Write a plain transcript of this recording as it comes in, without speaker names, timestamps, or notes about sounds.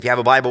If you have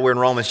a Bible, we're in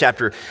Romans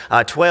chapter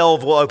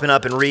 12. We'll open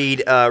up and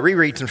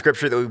reread some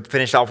scripture that we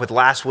finished off with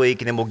last week,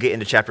 and then we'll get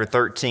into chapter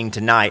 13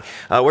 tonight.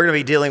 We're going to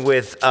be dealing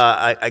with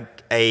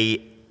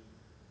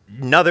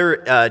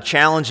another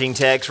challenging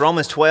text.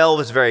 Romans 12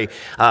 is very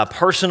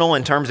personal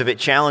in terms of it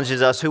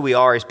challenges us who we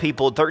are as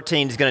people.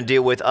 13 is going to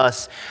deal with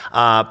us,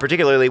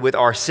 particularly with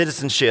our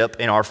citizenship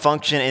and our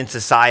function in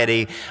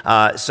society.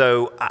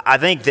 So I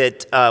think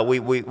that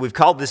we've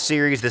called this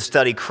series, this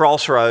study,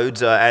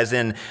 Crossroads, as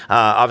in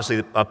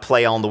obviously a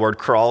play on the word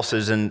cross,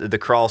 as in the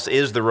cross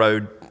is the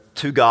road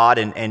to God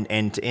and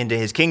into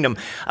His kingdom.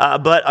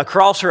 But a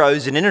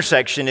crossroads, an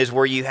intersection, is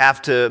where you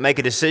have to make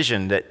a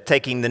decision that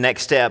taking the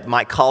next step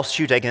might cost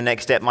you, taking the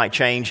next step might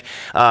change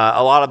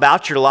a lot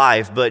about your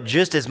life, but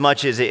just as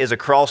much as it is a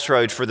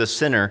crossroads for the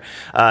sinner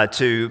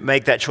to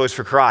make that choice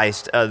for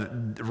Christ,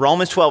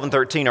 Romans 12 and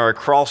 13 are a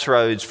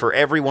crossroads for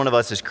every one of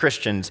us as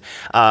Christians,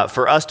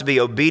 for us to be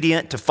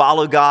obedient, to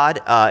follow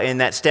God in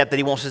that step that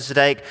He wants us to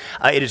take.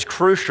 It is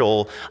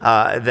crucial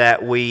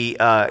that we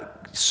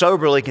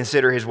soberly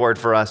consider His word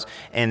for us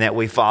and that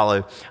we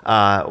follow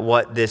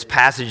what this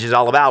passage is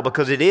all about,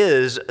 because it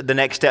is the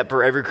next step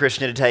for every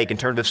Christian to take in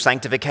terms of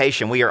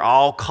sanctification. We are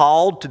all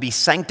called to be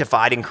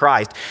sanctified in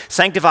Christ.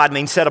 Sanctified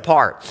means set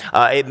apart.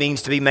 It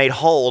means to be made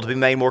whole, to be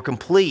made more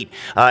complete.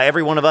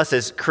 Every one of us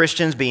as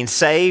Christians being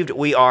saved,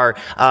 we are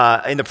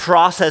in the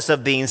process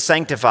of being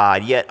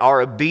sanctified, yet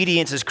our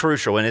obedience is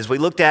crucial. And as we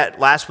looked at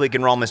last week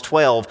in Romans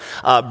 12,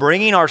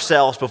 bringing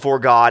ourselves before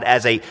God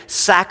as a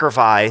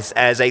sacrifice,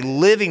 as a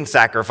living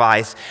sacrifice,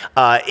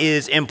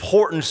 is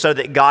important so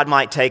that God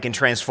might take and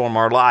transform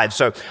our lives.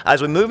 So as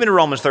we move into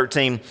Romans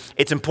 13,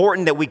 it's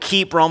important that we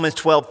keep Romans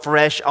 12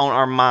 fresh on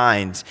our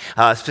minds.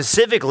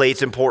 Specifically,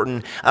 it's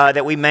important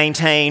that we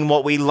maintain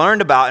what we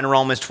learned about in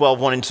Romans 12,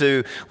 1 and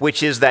 2,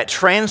 which is that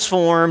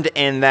transformed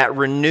and that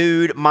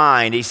renewed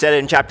mind. He said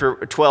in chapter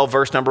 12,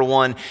 verse number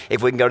 1,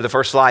 if we can go to the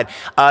first slide,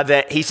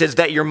 that he says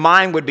that your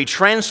mind would be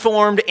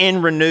transformed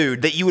and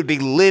renewed, that you would be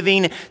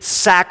living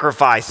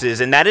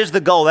sacrifices. And that is the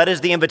goal. That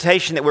is the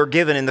invitation that we're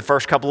given in the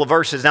first couple of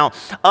verses. Now,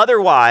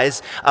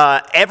 otherwise,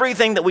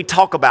 everything that we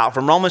talk about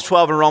from Romans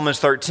 12 and Romans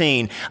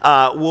 13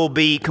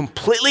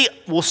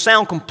 will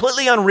sound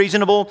completely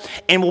unreasonable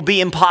and will be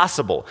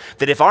impossible.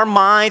 That if our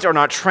minds are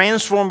not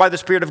transformed by the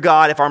Spirit of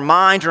God, if our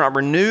minds are not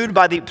renewed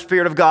by the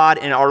Spirit of God,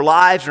 and our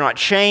lives are not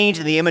changed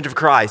in the image of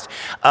Christ,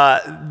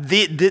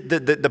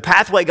 the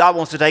pathway God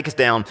wants to take us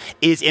down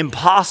is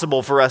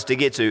impossible for us to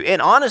get to.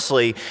 And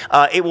honestly,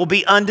 it will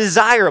be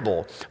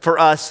undesirable for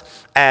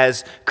us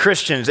as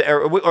Christians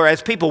or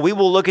as people. We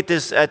will look at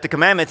the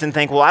commandments and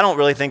think, well, I don't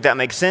really think that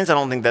makes sense. I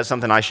don't think that's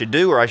something I should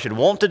do or I should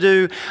want to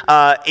do.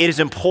 It is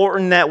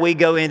important that we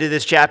go into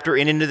this chapter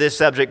and into this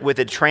subject with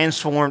a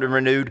transformed and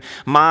renewed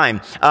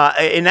mind.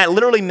 And that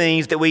literally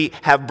means that we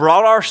have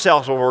brought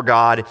ourselves before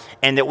God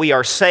and that we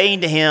are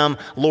saying to Him,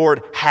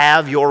 Lord,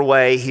 have your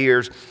way.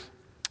 Here's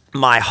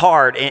my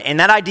heart.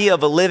 And that idea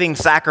of a living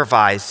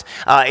sacrifice,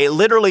 it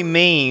literally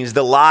means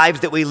the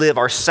lives that we live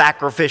are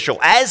sacrificial,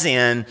 as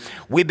in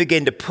we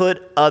begin to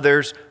put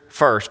others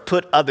first,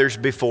 put others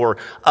before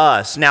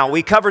us. Now,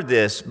 we covered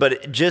this,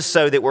 but just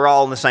so that we're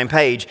all on the same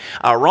page,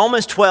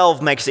 Romans 12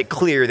 makes it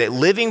clear that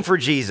living for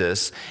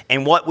Jesus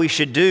and what we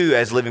should do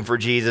as living for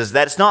Jesus,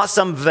 that's not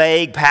some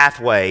vague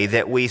pathway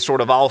that we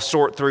sort of all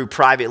sort through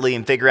privately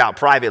and figure out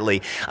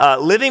privately.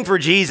 Living for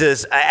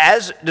Jesus,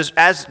 as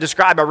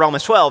described by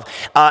Romans 12,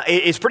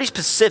 is pretty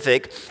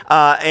specific,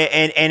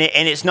 and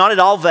it's not at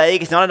all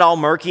vague, it's not at all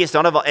murky, it's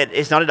not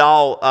at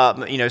all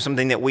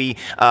something that we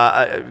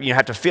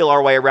have to feel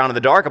our way around in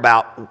the dark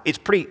about. It's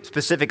pretty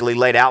specifically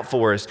laid out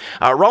for us.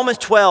 Romans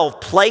 12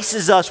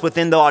 places us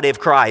within the body of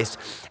Christ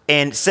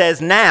and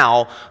says,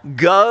 now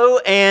go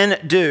and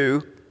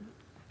do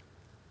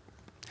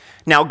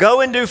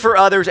for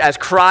others as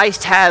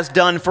Christ has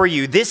done for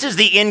you. This is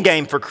the end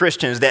game for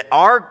Christians, that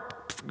our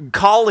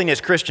calling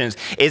as Christians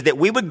is that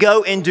we would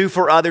go and do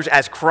for others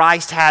as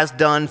Christ has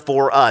done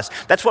for us.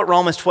 That's what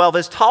Romans 12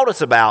 has taught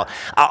us about.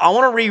 I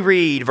want to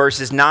reread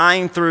verses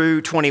 9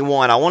 through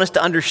 21. I want us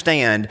to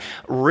understand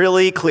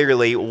really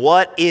clearly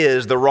what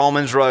is the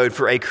Romans road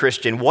for a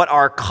Christian, what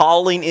our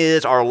calling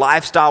is, our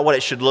lifestyle, what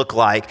it should look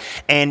like.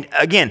 And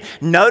again,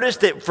 notice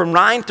that from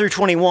 9 through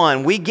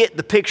 21, we get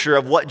the picture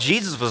of what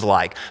Jesus was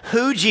like,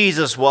 who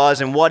Jesus was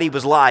and what He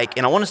was like.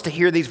 And I want us to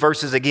hear these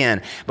verses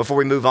again before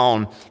we move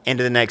on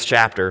into the next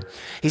chapter.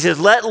 He says,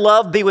 let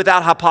love be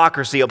without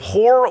hypocrisy.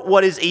 Abhor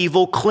what is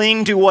evil,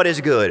 cling to what is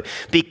good.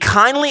 Be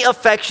kindly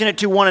affectionate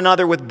to one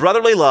another with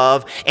brotherly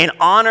love and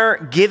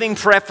honor, giving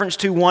preference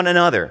to one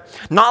another.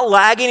 Not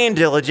lagging in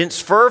diligence,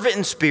 fervent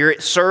in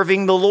spirit,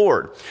 serving the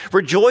Lord.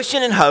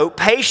 Rejoicing in hope,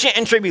 patient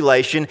in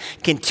tribulation,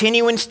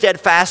 continuing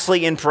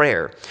steadfastly in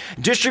prayer.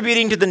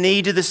 Distributing to the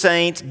needs of the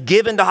saints,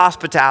 given to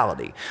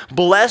hospitality.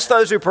 Bless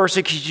those who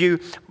persecute you,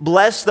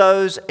 bless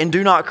those and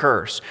do not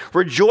curse.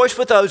 Rejoice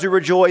with those who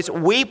rejoice,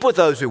 weep Weep with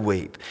those who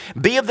weep.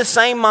 Be of the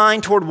same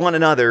mind toward one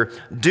another.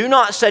 Do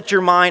not set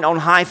your mind on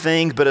high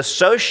things, but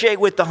associate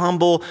with the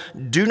humble.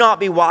 Do not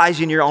be wise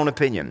in your own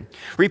opinion.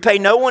 Repay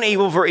no one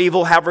evil for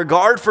evil. Have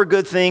regard for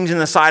good things in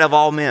the sight of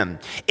all men.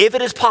 If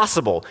it is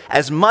possible,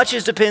 as much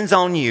as depends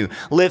on you,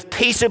 live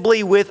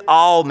peaceably with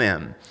all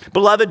men.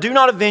 Beloved, do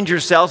not avenge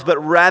yourselves, but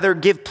rather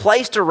give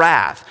place to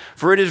wrath.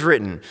 For it is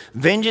written,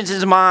 vengeance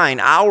is mine,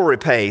 I will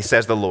repay,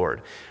 says the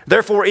Lord.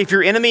 Therefore, if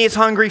your enemy is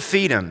hungry,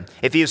 feed him.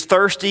 If he is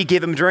thirsty,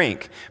 give him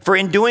drink. For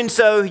in doing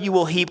so, you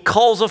will heap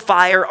coals of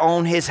fire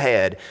on his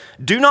head.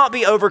 Do not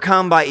be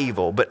overcome by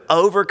evil, but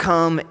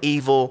overcome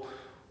evil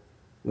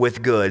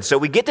with good. So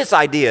we get this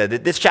idea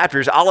that this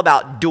chapter is all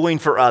about doing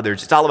for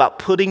others. It's all about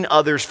putting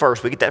others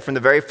first. We get that from the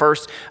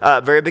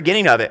very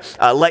beginning of it.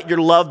 Let your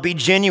love be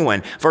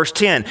genuine. Verse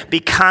 10,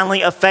 be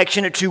kindly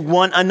affectionate to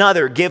one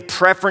another. Give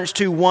preference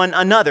to one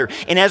another.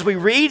 And as we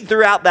read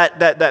throughout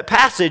that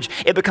passage,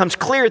 it becomes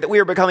clear that we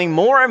are becoming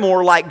more and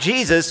more like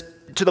Jesus,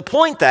 to the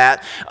point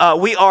that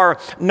we are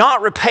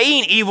not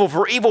repaying evil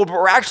for evil, but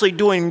we're actually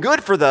doing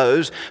good for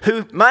those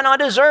who might not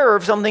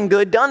deserve something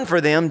good done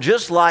for them,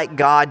 just like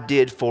God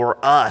did for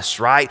us,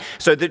 right?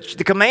 So the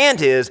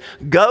command is,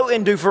 go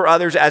and do for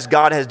others as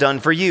God has done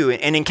for you.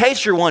 And in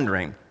case you're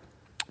wondering,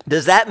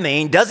 does it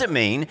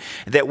mean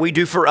that we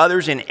do for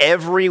others in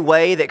every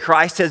way that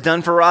Christ has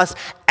done for us?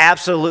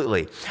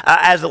 Absolutely.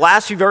 As the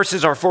last few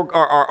verses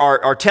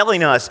are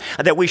telling us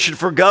that we should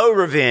forgo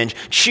revenge,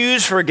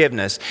 choose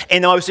forgiveness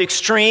in the most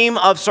extreme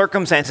of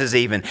circumstances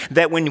even,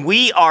 that when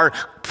we are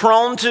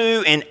prone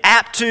to and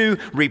apt to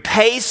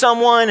repay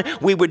someone,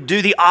 we would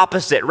do the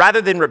opposite.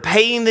 Rather than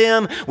repaying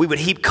them, we would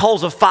heap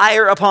coals of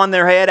fire upon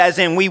their head, as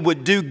in we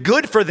would do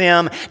good for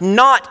them,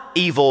 not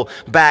evil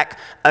back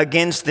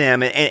against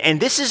them. And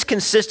this is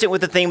consistent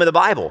with the theme of the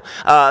Bible.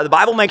 The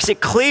Bible makes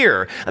it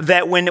clear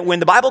that when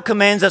the Bible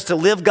commands us to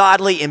live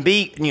godly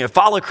and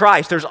follow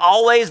Christ, there's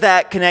always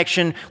that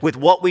connection with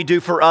what we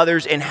do for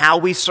others and how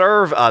we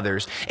serve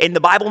others. And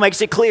the Bible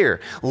makes it clear,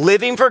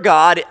 living for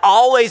God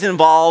always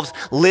involves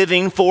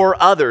living for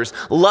others.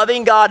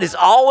 Loving God is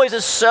always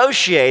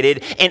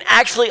associated and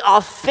actually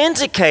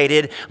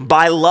authenticated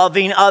by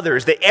loving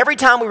others. That every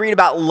time we read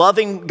about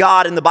loving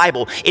God in the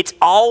Bible, it's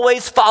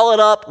always followed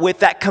up with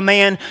that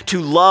command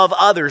to love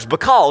others,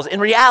 because in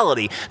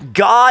reality,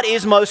 God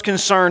is most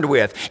concerned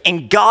with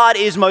and God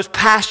is most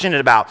passionate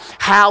about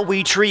how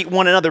we treat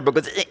one another,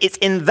 because it's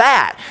in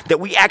that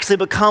we actually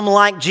become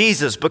like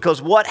Jesus.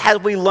 Because what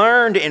have we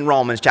learned in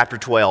Romans chapter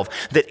 12?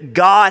 That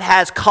God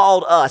has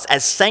called us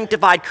as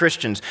sanctified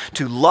Christians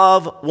to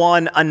love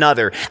one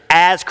another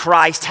as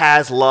Christ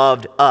has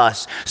loved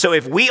us. So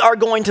if we are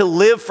going to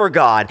live for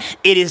God,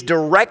 it is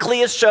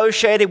directly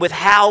associated with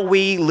how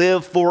we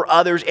live for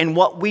others and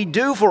what we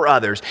do for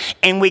others.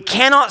 And we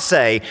cannot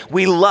say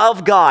we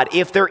love God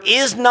if there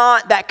is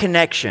not that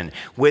connection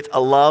with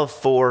a love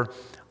for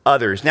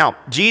others. Now,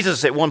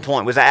 Jesus at one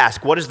point was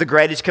asked, what is the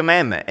greatest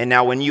commandment? And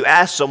now when you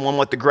ask someone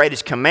what the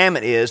greatest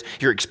commandment is,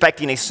 you're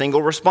expecting a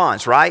single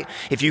response, right?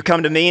 If you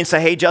come to me and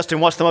say, hey, Justin,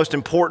 what's the most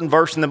important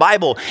verse in the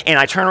Bible? And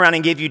I turn around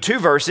and give you two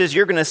verses,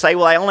 you're going to say,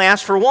 well, I only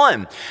asked for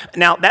one.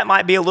 Now, that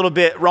might be a little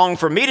bit wrong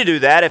for me to do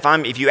that.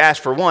 If you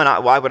ask for one,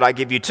 why would I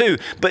give you two?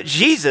 But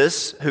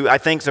Jesus, who I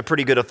think is a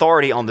pretty good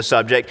authority on the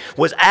subject,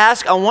 was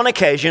asked on one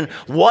occasion,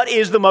 what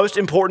is the most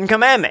important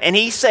commandment? And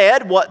he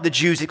said what the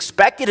Jews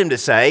expected him to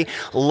say,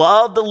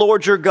 love the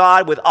Lord your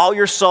God with all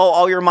your soul,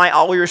 all your might,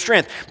 all your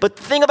strength. But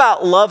the thing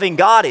about loving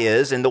God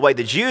is, and the way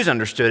the Jews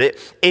understood it,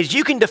 is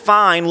you can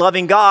define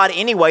loving God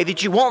any way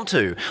that you want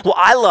to. Well,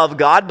 I love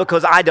God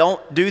because I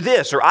don't do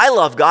this, or I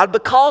love God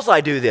because I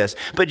do this.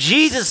 But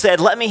Jesus said,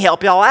 let me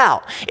help y'all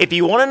out. If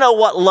you want to know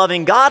what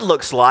loving God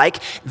looks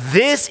like,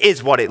 this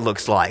is what it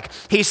looks like.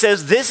 He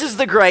says, this is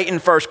the great and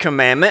first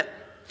commandment,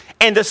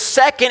 and the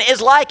second is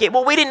like it.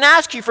 Well, we didn't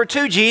ask you for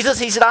two, Jesus.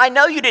 He said, I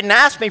know you didn't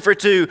ask me for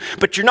two,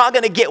 but you're not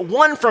going to get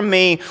one from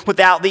me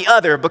without the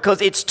other,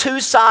 because it's two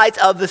sides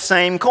of the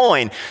same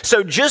coin.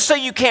 So just so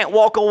you can't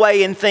walk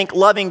away and think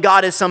loving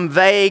God is some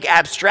vague,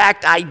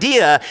 abstract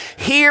idea,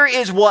 here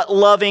is what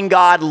loving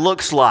God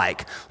looks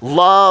like.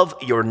 Love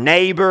your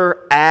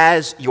neighbor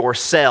as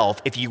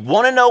yourself. If you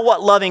want to know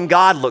what loving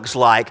God looks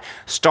like,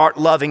 start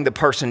loving the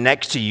person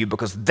next to you,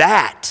 because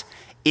that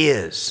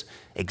is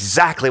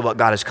exactly what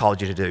God has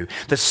called you to do.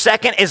 The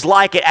second is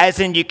like it, as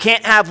in you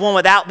can't have one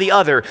without the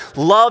other.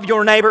 Love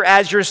your neighbor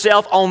as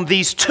yourself on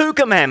these two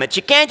commandments.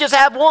 You can't just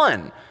have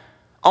one.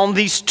 On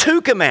these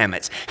two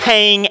commandments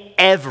hang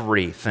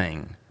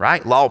everything,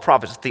 right? Law of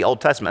prophets, the Old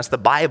Testament. That's the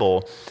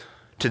Bible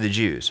to the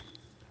Jews.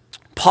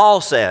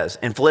 Paul says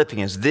in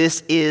Philippians,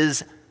 this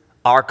is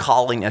our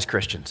calling as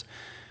Christians.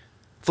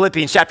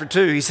 Philippians chapter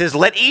 2, he says,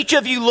 let each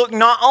of you look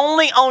not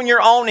only on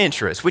your own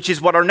interest, which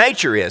is what our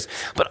nature is,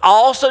 but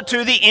also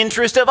to the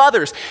interest of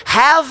others.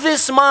 Have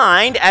this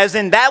mind, as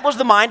in that was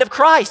the mind of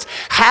Christ.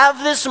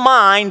 Have this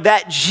mind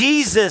that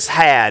Jesus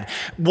had.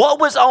 What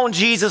was on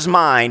Jesus'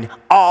 mind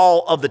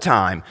all of the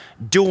time?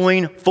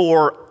 Doing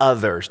for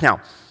others. Now,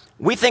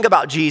 We think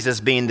about Jesus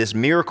being this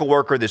miracle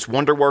worker, this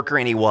wonder worker,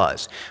 and he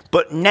was.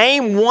 But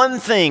name one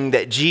thing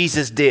that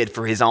Jesus did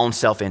for his own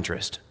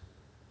self-interest.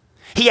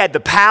 He had the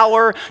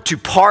power to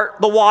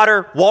part the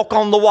water, walk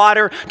on the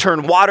water,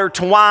 turn water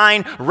to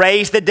wine,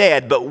 raise the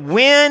dead. But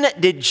when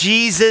did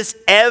Jesus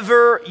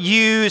ever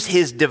use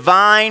his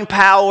divine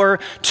power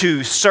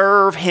to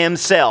serve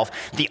himself?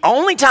 The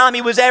only time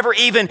he was ever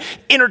even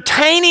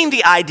entertaining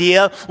the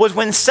idea was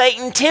when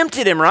Satan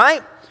tempted him,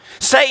 right?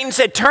 Satan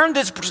said, turn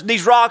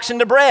these rocks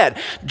into bread.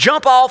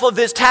 Jump off of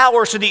this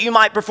tower so that you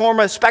might perform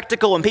a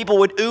spectacle and people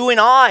would ooh and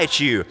ah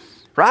at you,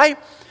 right?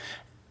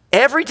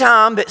 Every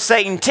time that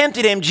Satan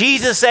tempted him,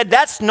 Jesus said,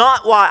 that's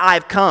not why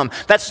I've come.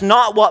 That's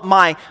not what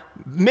my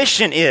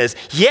mission is.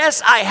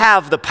 Yes, I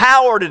have the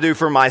power to do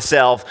for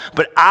myself,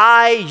 but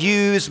I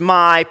use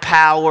my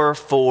power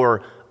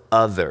for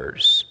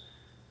others.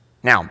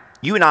 Now,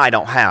 you and I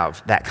don't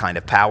have that kind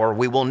of power.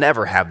 We will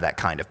never have that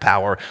kind of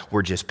power.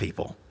 We're just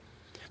people.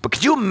 But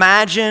could you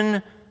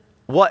imagine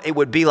what it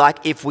would be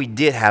like if we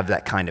did have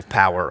that kind of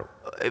power?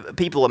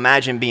 People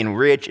imagine being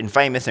rich and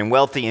famous and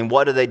wealthy, and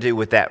what do they do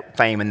with that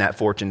fame and that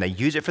fortune? They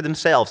use it for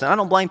themselves. And I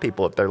don't blame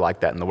people if they're like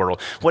that in the world.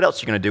 What else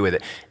are you going to do with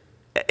it?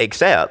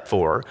 Except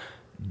for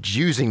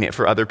using it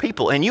for other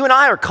people. And you and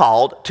I are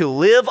called to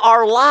live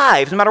our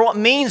lives, no matter what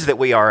means that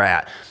we are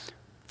at,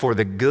 for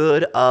the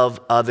good of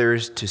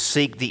others, to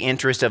seek the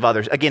interest of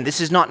others. Again,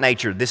 this is not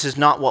nature. This is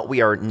not what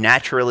we are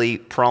naturally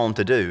prone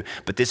to do,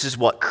 but this is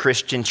what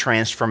Christian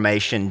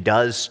transformation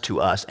does to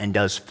us and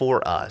does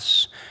for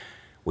us.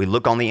 We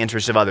look on the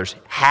interest of others.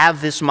 Have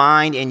this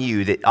mind in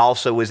you that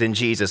also was in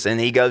Jesus.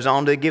 And he goes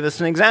on to give us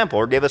an example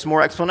or give us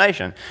more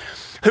explanation.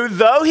 Who,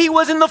 though he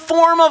was in the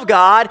form of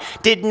God,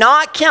 did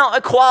not count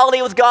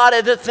equality with God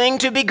as a thing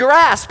to be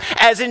grasped.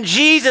 As in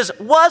Jesus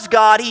was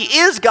God, he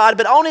is God,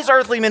 but on his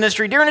earthly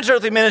ministry, during his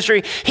earthly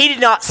ministry, he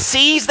did not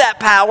seize that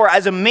power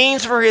as a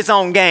means for his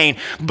own gain,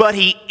 but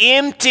he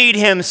emptied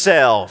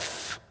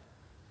himself.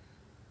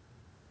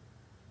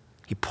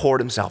 He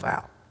poured himself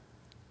out.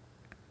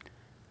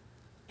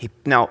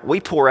 Now,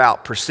 we pour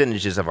out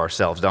percentages of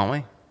ourselves, don't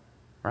we?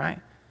 Right?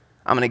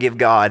 I'm going to give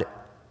God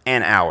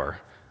an hour.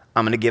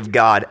 I'm going to give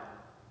God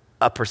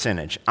a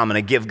percentage. I'm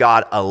going to give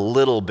God a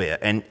little bit.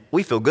 And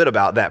we feel good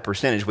about that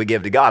percentage we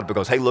give to God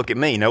because, hey, look at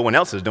me. No one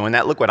else is doing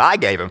that. Look what I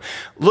gave him.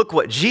 Look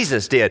what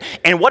Jesus did.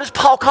 And what is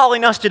Paul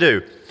calling us to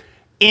do?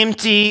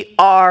 Empty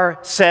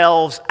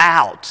ourselves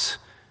out,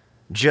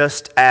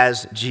 just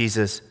as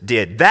Jesus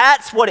did.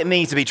 That's what it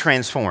means to be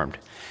transformed.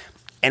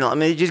 And let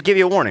me just give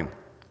you a warning.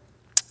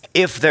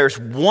 If there's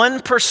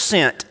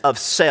 1% of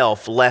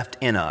self left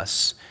in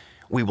us,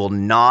 we will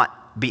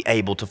not be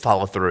able to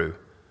follow through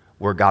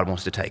where God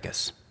wants to take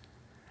us.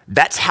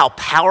 That's how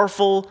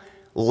powerful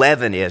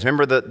leaven is.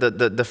 Remember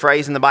the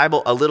phrase in the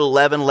Bible, a little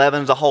leaven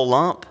leavens a whole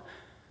lump?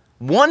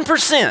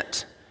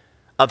 1%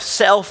 of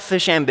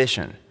selfish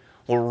ambition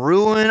will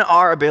ruin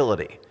our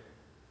ability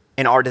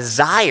and our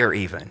desire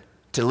even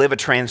to live a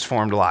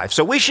transformed life.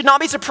 So we should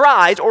not be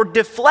surprised or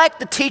deflect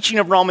the teaching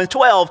of Romans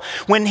 12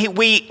 when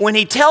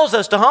he tells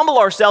us to humble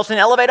ourselves and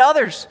elevate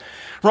others.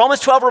 Romans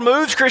 12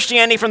 removes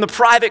Christianity from the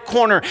private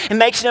corner and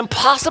makes it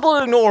impossible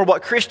to ignore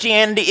what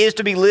Christianity is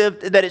to be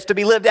lived, that it's to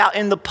be lived out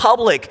in the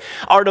public.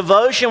 Our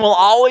devotion will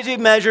always be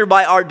measured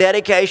by our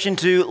dedication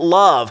to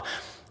love.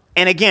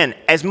 And again,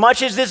 as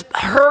much as this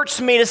hurts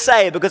me to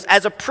say, because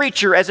as a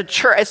preacher,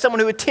 as someone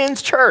who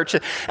attends church,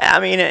 I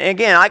mean,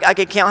 again, I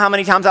can count how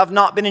many times I've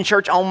not been in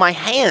church on my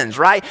hands,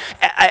 right?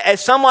 As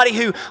somebody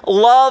who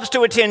loves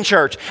to attend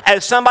church,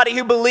 as somebody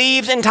who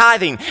believes in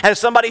tithing, as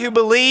somebody who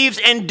believes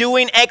in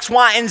doing X,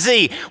 Y, and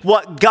Z,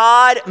 what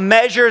God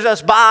measures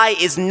us by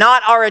is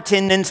not our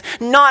attendance,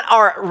 not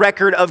our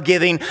record of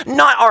giving,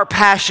 not our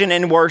passion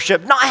in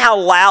worship, not how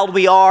loud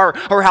we are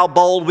or how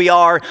bold we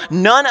are.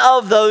 None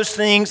of those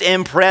things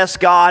impress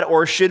God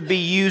or should be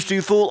used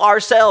to fool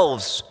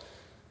ourselves.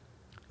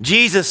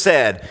 Jesus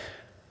said,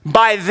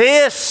 by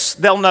this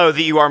they'll know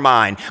that you are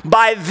mine.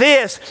 By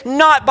this,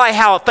 not by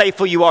how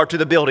faithful you are to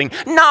the building,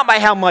 not by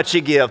how much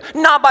you give,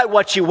 not by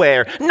what you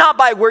wear, not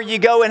by where you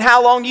go and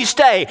how long you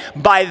stay.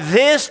 By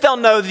this they'll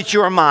know that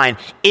you are mine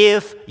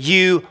if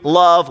you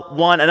love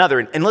one another.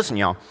 And listen,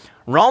 y'all,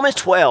 Romans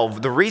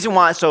 12, the reason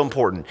why it's so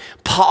important,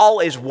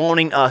 Paul is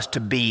wanting us to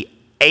be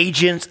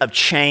agents of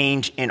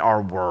change in our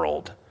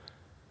world.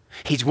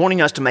 He's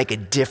wanting us to make a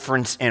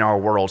difference in our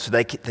world so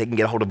they can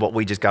get a hold of what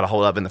we just got a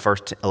hold of in the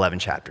first 11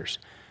 chapters.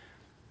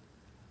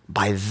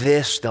 By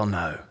this, they'll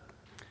know.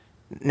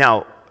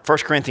 Now, 1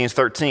 Corinthians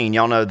 13,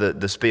 y'all know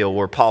the spiel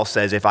where Paul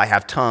says, if I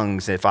have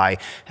tongues, if I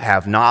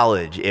have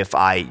knowledge, if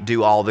I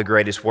do all the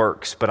greatest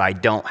works, but I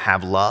don't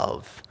have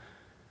love.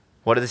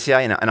 What did it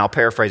say? And I'll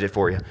paraphrase it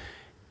for you.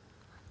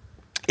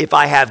 If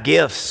I have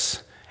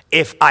gifts,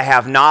 if I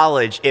have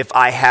knowledge, if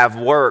I have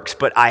works,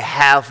 but I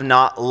have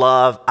not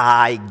love,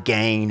 I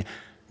gain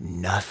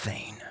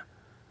nothing.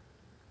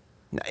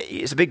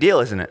 It's a big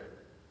deal, isn't it?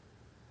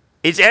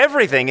 It's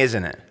everything,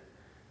 isn't it?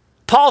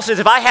 Paul says,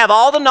 if I have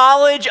all the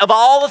knowledge of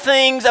all the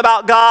things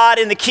about God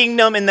and the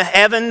kingdom in the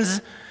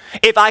heavens,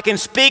 if I can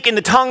speak in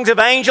the tongues of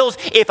angels,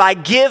 if I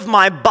give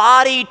my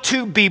body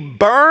to be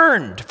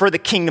burned for the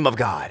kingdom of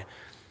God.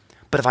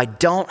 But if I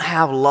don't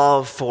have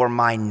love for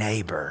my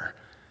neighbor,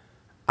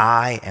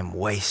 I am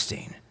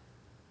wasting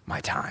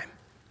my time.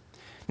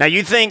 Now,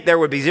 you'd think there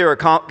would be zero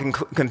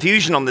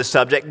confusion on this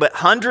subject, but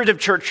hundreds of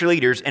church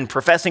leaders and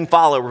professing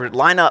followers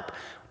line up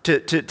to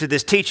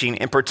this teaching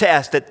and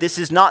protest that this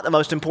is not the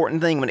most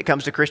important thing when it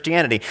comes to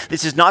Christianity.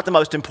 This is not the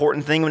most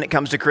important thing when it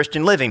comes to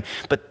Christian living,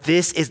 but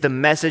this is the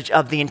message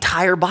of the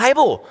entire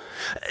Bible.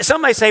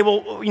 Some may say,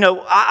 well,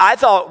 I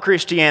thought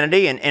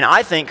Christianity, and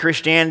I think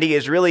Christianity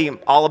is really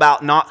all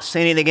about not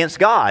sinning against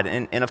God.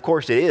 And of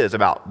course it is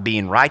about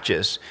being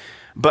righteous.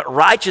 But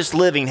righteous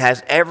living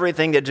has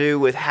everything to do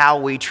with how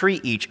we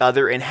treat each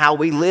other and how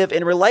we live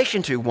in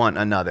relation to one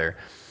another.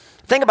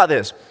 Think about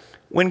this.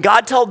 When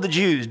God told the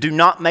Jews, do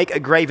not make a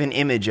graven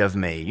image of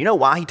me, you know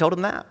why he told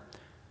them that?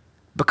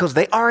 Because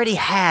they already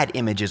had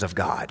images of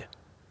God,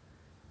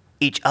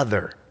 each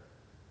other,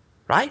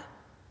 right?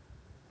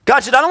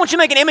 God said, I don't want you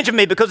to make an image of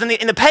me, because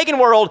in the pagan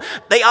world,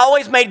 they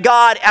always made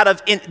God out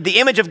of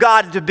the image of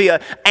God to be an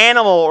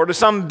animal or to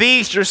some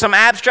beast or some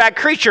abstract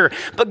creature.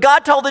 But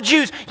God told the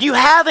Jews, you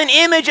have an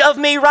image of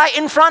me right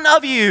in front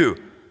of you.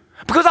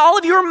 Because all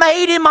of you are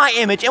made in my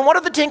image. And what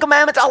are the Ten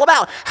Commandments all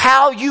about?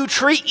 How you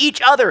treat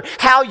each other,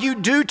 how you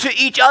do to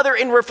each other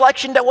in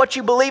reflection to what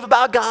you believe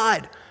about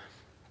God.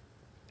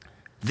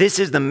 This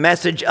is the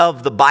message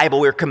of the Bible.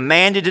 We're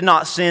commanded to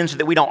not sin so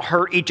that we don't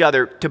hurt each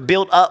other, to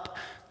build up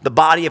the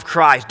body of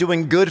Christ,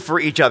 doing good for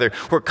each other.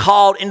 We're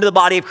called into the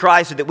body of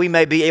Christ so that we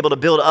may be able to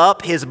build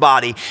up his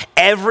body.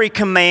 Every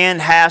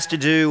command has to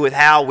do with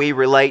how we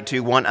relate to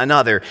one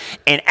another.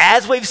 And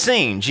as we've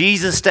seen,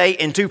 Jesus state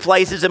in 2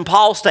 places and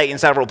Paul state in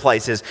several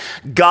places,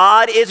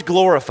 God is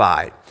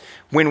glorified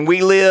when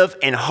we live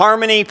in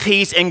harmony,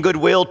 peace, and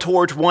goodwill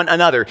towards one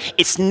another.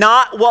 It's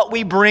not what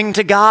we bring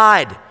to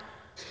God.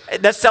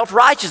 That's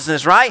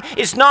self-righteousness, right?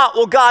 It's not,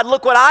 well, God,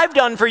 look what I've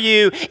done for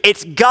you.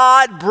 It's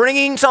God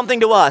bringing something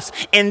to us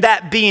and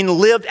that being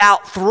lived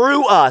out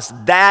through us.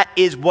 That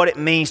is what it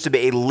means to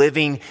be a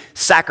living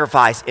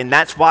sacrifice. And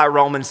that's why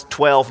Romans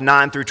 12,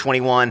 9 through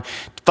 21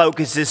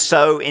 focuses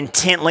so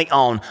intently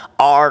on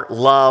our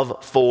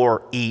love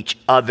for each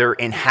other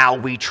and how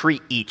we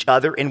treat each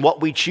other and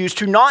what we choose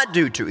to not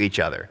do to each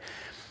other.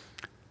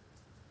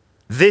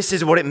 This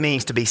is what it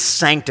means to be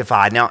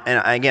sanctified. Now,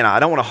 and again, I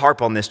don't want to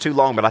harp on this too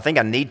long, but I think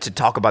I need to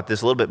talk about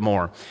this a little bit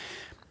more.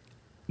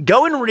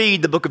 Go and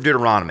read the book of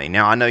Deuteronomy.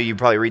 Now, I know you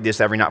probably read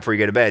this every night before you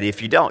go to bed.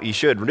 If you don't, you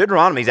should.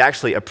 Deuteronomy is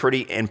actually a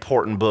pretty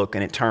important book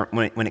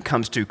when it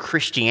comes to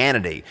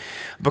Christianity,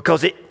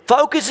 because it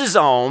focuses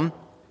on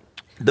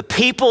the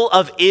people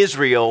of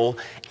Israel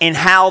and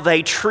how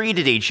they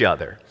treated each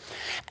other.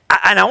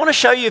 And I want to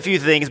show you a few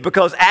things,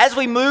 because as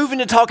we move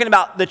into talking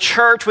about the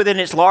church within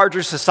its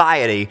larger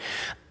society,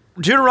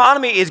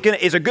 Deuteronomy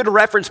is a good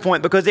reference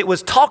point, because it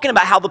was talking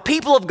about how the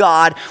people of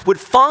God would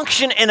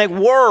function in a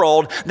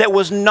world that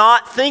was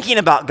not thinking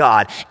about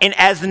God. And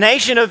as the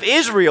nation of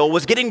Israel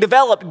was getting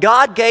developed,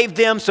 God gave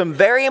them some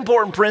very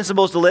important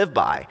principles to live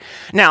by.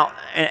 Now,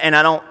 and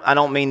I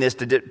don't mean this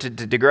to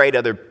degrade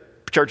other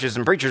churches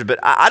and preachers, but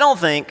I don't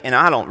think, and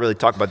I don't really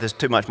talk about this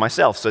too much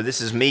myself, so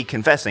this is me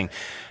confessing.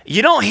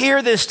 You don't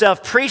hear this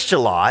stuff preached a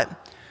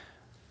lot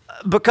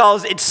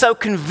because it's so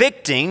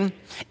convicting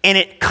and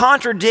it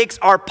contradicts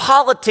our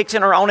politics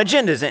and our own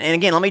agendas. And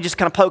again, let me just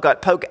kind of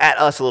poke at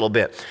us a little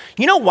bit.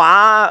 You know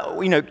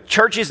why,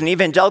 churches and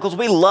evangelicals,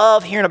 we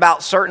love hearing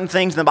about certain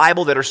things in the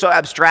Bible that are so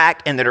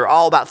abstract and that are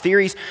all about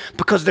theories?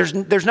 Because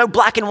there's no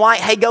black and white,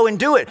 hey, go and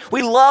do it.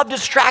 We love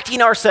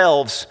distracting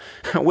ourselves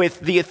with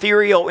the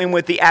ethereal and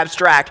with the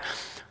abstract.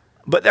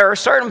 But there are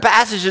certain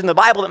passages in the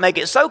Bible that make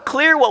it so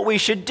clear what we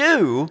should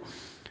do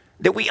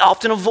that we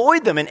often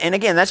avoid them. And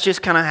again, that's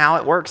just kind of how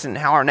it works and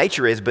how our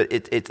nature is, but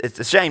it's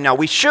a shame. Now,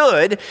 we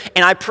should,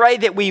 and I pray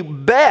that we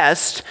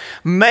best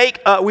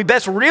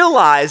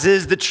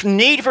realizes the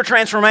need for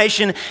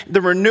transformation,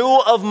 the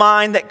renewal of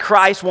mind that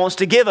Christ wants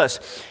to give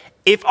us.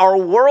 If our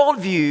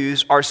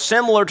worldviews are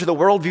similar to the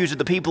worldviews of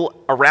the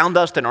people around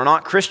us that are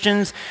not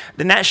Christians,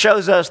 then that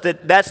shows us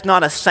that that's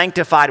not a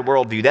sanctified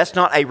worldview. That's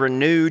not a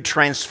renewed,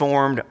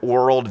 transformed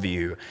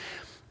worldview.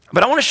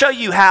 But I want to show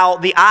you how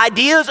the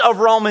ideas of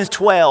Romans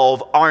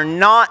 12 are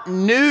not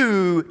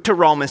new to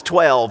Romans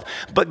 12,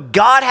 but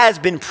God has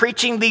been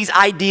preaching these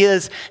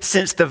ideas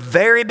since the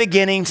very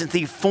beginning, since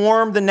he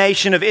formed the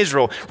nation of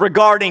Israel,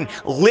 regarding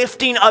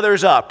lifting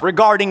others up,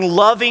 regarding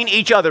loving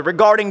each other,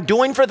 regarding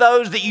doing for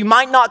those that you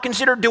might not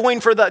consider doing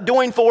for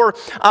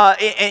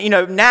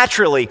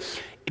naturally.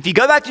 If you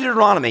go back to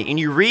Deuteronomy and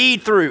you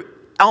read through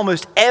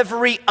almost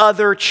every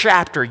other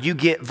chapter, you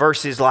get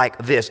verses like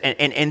this.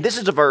 And this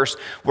is a verse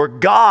where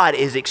God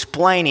is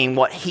explaining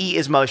what he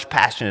is most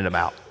passionate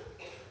about.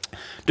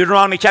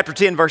 Deuteronomy chapter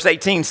 10, verse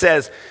 18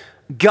 says,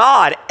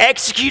 God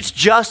executes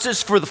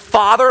justice for the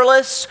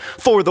fatherless,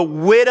 for the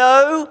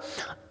widow,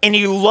 and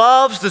he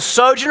loves the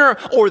sojourner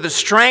or the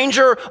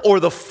stranger or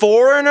the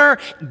foreigner,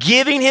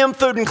 giving him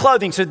food and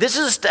clothing. So this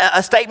is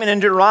a statement in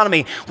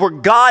Deuteronomy where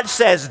God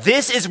says,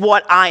 this is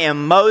what I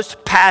am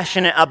most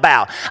passionate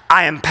about.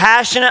 I am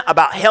passionate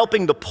about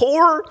helping the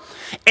poor,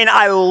 and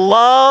I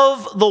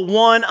love the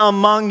one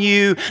among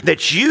you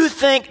that you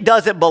think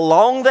doesn't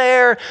belong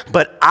there,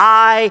 but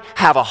I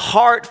have a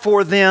heart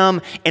for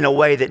them in a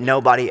way that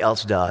nobody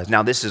else does.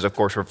 Now, this is, of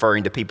course,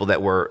 referring to people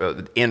that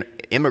were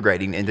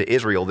immigrating into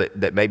Israel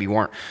that maybe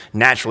weren't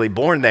naturally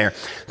born there.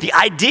 The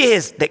idea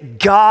is that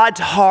God's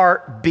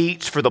heart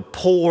beats for the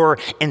poor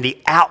and the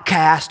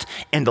outcast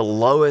and the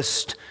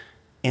lowest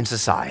in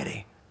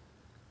society.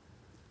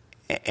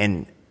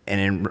 And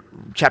in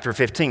chapter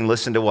 15,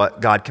 listen to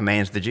what God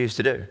commands the Jews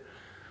to do.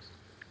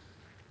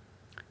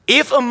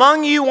 If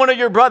among you one of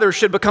your brothers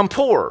should become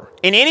poor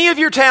in any of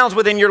your towns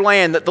within your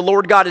land that the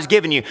Lord God has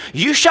given you,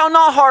 you shall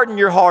not harden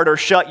your heart or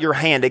shut your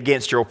hand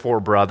against your poor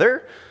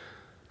brother.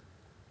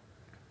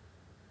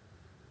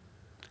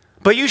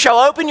 But you shall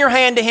open your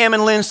hand to him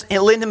and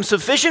lend him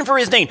sufficient for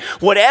his need,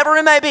 whatever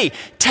it may be.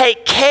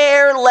 Take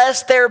care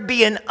lest there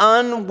be an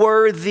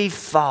unworthy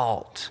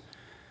thought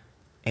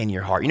in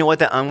your heart. You know what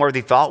that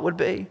unworthy thought would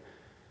be?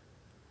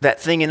 That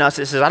thing in us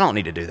that says, I don't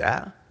need to do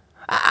that.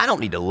 I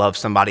don't need to love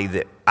somebody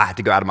that I have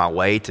to go out of my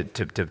way to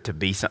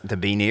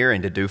be near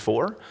and to do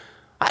for.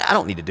 I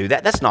don't need to do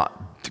that. That's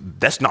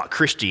not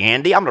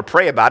Christianity. I'm going to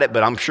pray about it,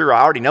 but I'm sure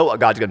I already know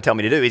what God's going to tell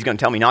me to do. He's going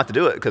to tell me not to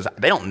do it because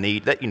they don't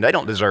need that. They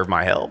don't deserve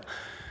my help.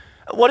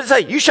 What does it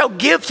say? You shall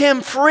give to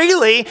him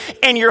freely,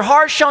 and your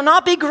heart shall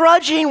not be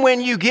grudging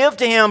when you give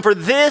to him, for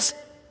this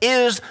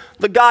is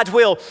the God's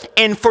will,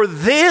 and for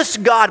this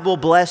God will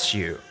bless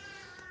you.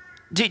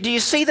 Do you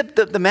see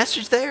the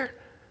message there?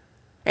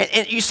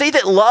 And you see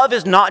that love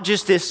is not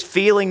just this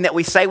feeling that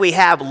we say we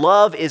have.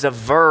 Love is a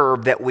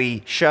verb that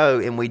we show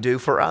and we do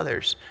for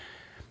others.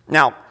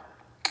 Now,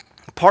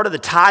 part of the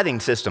tithing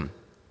system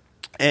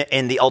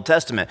in the Old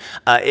Testament,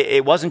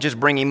 it wasn't just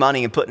bringing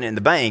money and putting it in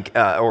the bank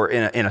or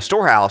in a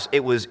storehouse.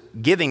 It was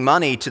giving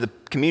money to the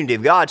community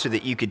of God so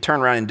that you could turn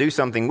around and do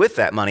something with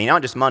that money.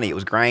 Not just money, it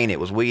was grain, it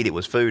was wheat, it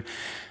was food.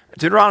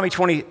 Deuteronomy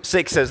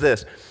 26 says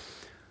this.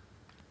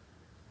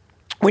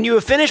 When you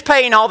have finished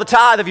paying all the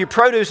tithe of your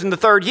produce in the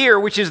third year,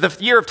 which is the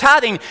year of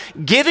tithing,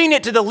 giving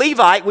it to the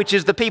Levite, which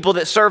is the people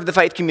that serve the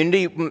faith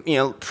community,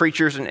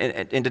 preachers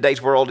in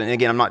today's world. And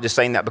again, I'm not just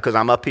saying that because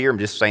I'm up here. I'm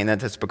just saying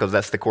that's because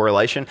that's the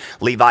correlation.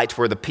 Levites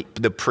were the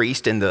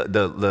priest and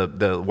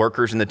the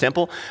workers in the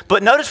temple.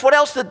 But notice what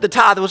else the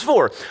tithe was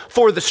for.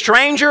 For the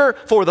stranger,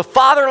 for the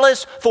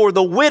fatherless, for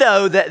the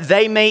widow, that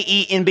they may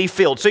eat and be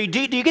filled. So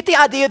do you get the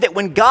idea that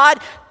when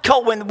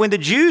the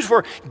Jews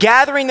were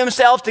gathering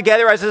themselves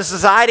together as a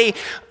society,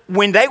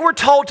 when they were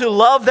told to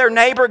love their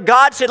neighbor,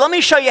 God said, let me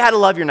show you how to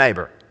love your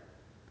neighbor.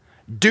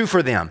 Do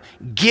for them,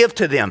 give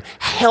to them,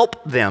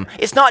 help them.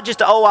 It's not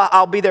just,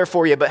 I'll be there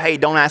for you, but hey,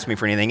 don't ask me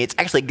for anything. It's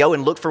actually go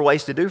and look for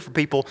ways to do for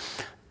people.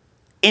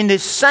 In the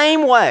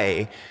same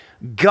way,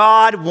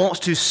 God wants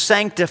to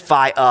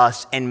sanctify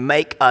us and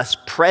make us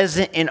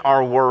present in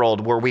our world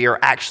where we are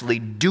actually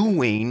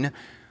doing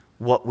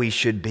what we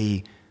should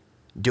be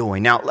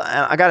doing. Now,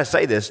 I got to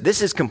say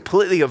this is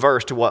completely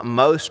averse to what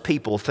most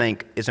people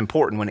think is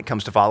important when it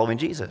comes to following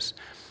Jesus.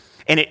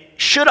 And it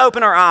should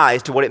open our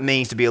eyes to what it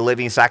means to be a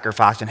living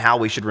sacrifice and how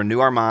we should renew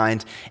our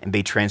minds and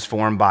be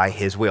transformed by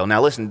his will.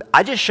 Now, listen,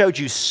 I just showed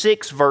you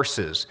 6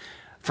 verses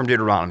from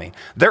Deuteronomy.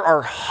 There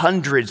are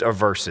hundreds of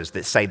verses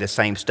that say the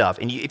same stuff.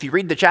 And if you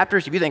read the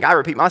chapters, if you think I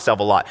repeat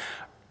myself a lot,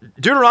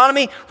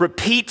 Deuteronomy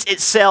repeats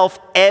itself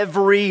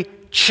every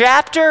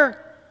chapter,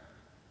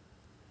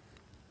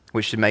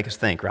 which should make us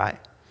think, right?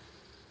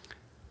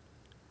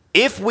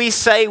 If we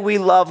say we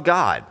love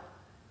God,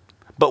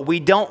 but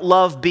we don't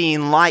love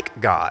being like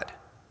God.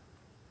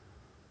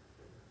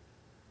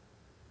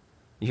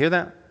 You hear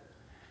that?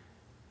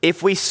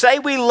 If we say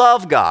we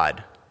love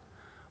God,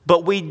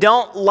 but we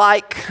don't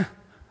like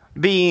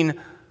being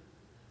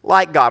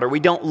like God, or we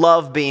don't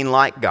love being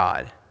like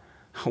God,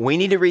 we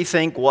need to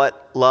rethink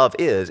what love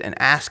is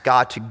and ask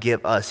God to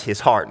give us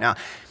his heart. Now,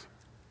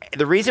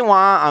 the reason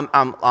why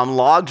I'm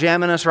log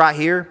jamming us right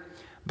here,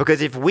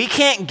 because if we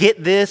can't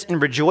get this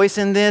and rejoice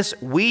in this,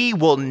 we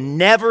will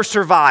never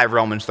survive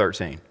Romans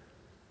 13.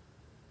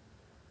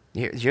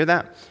 You hear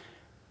that?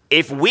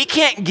 If we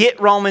can't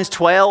get Romans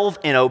 12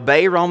 and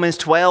obey Romans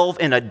 12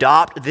 and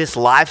adopt this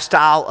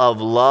lifestyle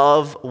of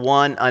love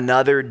one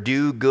another,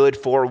 do good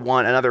for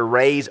one another,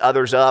 raise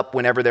others up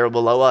whenever they're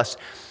below us,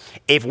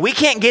 if we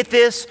can't get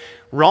this,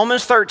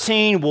 Romans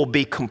 13 will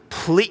be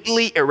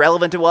completely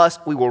irrelevant to us.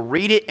 We will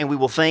read it and we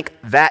will think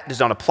that does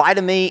not apply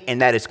to me,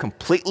 and that is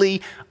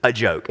completely a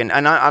joke. And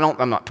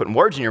I'm not putting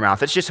words in your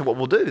mouth. That's just what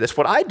we'll do. That's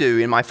what I do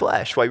in my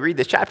flesh. So I read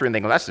this chapter and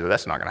think, well, that's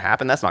not going to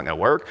happen. That's not going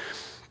to work.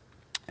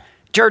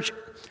 Church,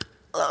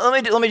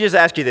 let me just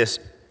ask you this.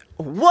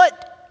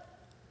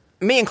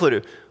 Me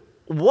included,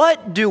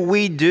 what do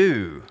we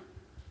do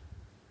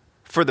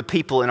for the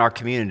people in our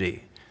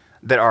community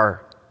that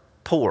are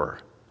poor,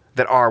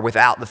 that are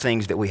without the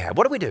things that we have?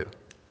 What do we do?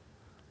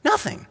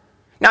 Nothing.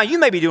 Now, you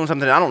may be doing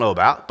something I don't know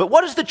about, but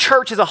what does the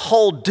church as a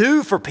whole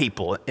do for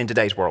people in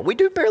today's world? We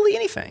do barely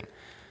anything.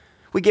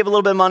 We give a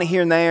little bit of money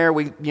here and there.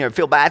 We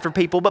feel bad for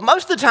people, but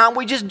most of the time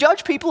we just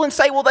judge people and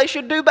say, well, they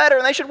should do better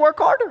and they should work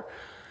harder.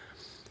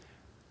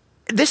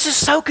 This is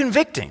so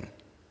convicting.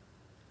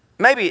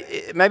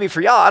 Maybe for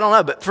y'all, I don't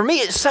know, but for me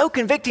it's so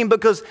convicting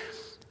because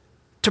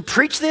to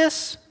preach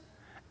this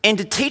and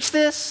to teach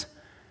this,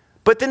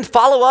 but then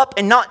follow up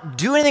and not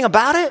do anything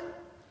about it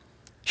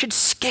should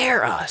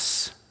scare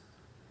us.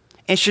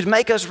 And should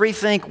make us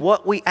rethink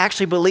what we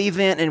actually believe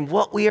in and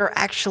what we are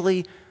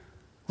actually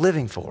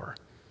living for.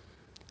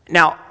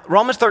 Now,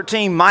 Romans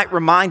 13 might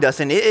remind us,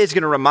 and it is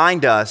going to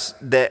remind us,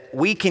 that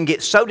we can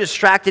get so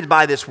distracted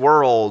by this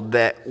world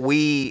that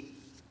we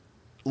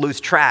lose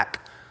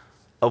track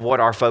of what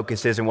our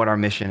focus is and what our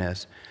mission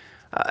is.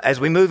 As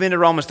we move into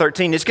Romans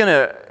 13,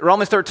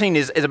 Romans 13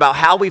 is about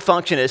how we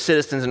function as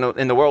citizens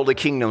in the worldly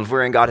kingdoms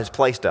wherein God has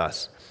placed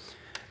us.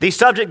 These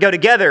subjects go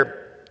together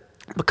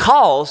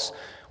because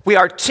we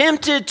are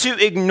tempted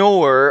to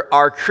ignore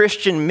our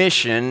Christian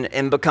mission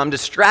and become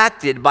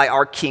distracted by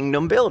our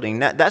kingdom building.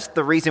 That's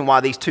the reason why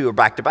these two are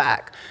back to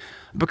back.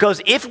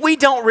 Because if we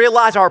don't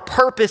realize our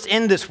purpose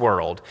in this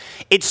world,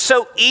 it's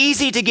so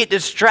easy to get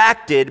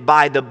distracted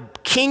by the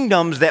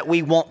kingdoms that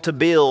we want to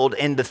build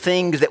and the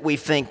things that we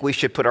think we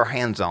should put our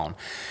hands on.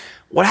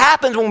 What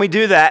happens when we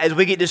do that is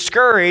we get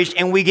discouraged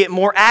and we get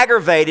more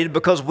aggravated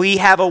because we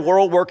have a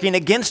world working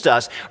against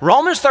us.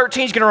 Romans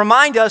 13 is going to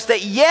remind us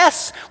that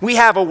yes, we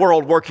have a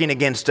world working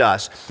against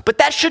us, but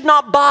that should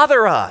not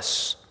bother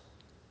us.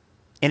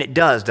 And it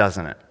does,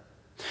 doesn't it?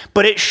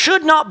 But it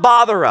should not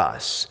bother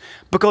us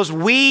because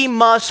we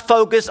must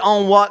focus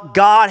on what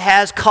God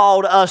has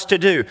called us to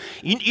do.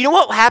 You know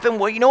what happened?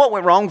 Well, you know what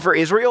went wrong for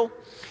Israel?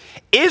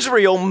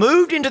 Israel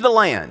moved into the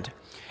land.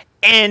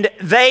 And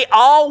they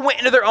all went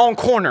into their own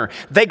corner.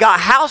 They got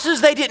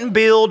houses they didn't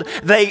build.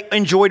 They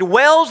enjoyed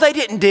wells they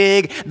didn't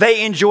dig.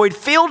 They enjoyed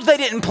fields they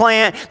didn't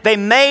plant. They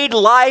made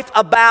life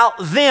about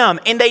them.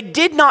 And they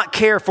did not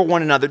care for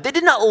one another. They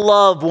did not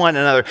love one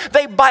another.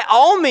 They by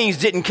all means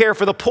didn't care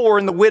for the poor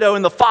and the widow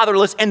and the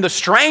fatherless and the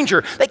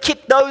stranger. They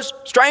kicked those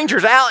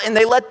strangers out and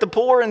they let the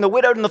poor and the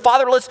widowed and the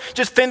fatherless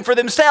just fend for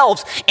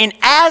themselves. And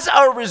as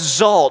a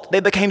result,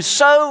 they became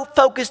so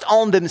focused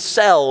on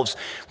themselves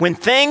when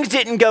things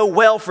didn't go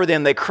well for them.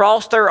 They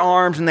crossed their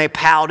arms and they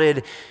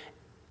pouted,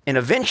 and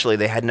eventually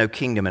they had no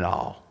kingdom at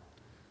all.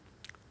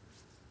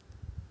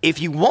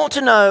 If you want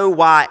to know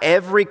why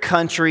every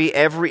country,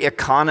 every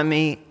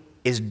economy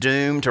is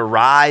doomed to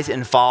rise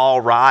and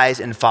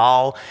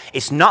fall,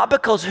 it's not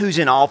because who's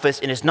in office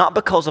and it's not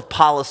because of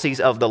policies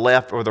of the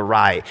left or the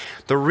right.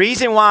 The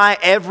reason why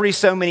every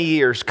so many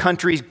years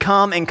countries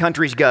come and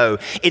countries go,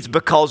 it's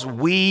because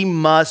we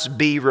must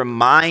be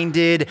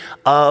reminded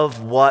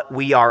of what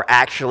we are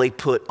actually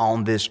put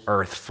on this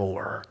earth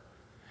for.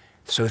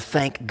 So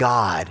thank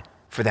God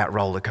for that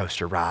roller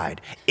coaster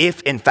ride,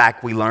 if in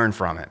fact we learn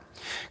from it.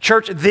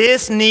 Church,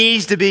 this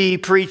needs to be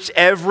preached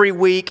every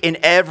week in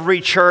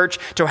every church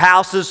to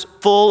houses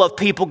full of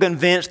people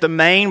convinced the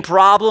main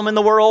problem in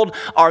the world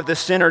are the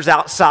sinners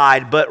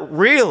outside. But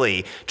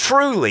really,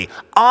 truly,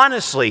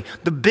 honestly,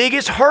 the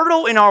biggest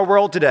hurdle in our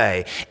world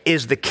today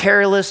is the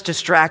careless,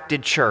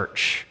 distracted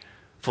church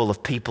full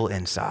of people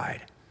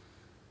inside.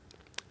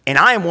 And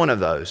I am one of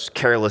those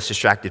careless,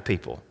 distracted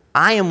people.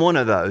 I am one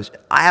of those.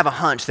 I have a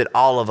hunch that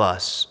all of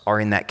us are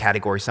in that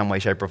category some way,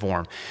 shape, or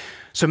form.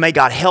 So may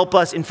God help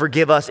us and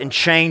forgive us and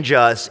change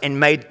us, and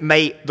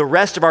may the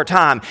rest of our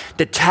time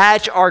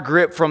detach our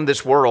grip from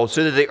this world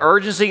so that the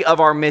urgency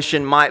of our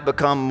mission might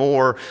become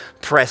more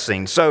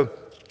pressing. So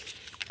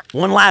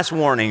one last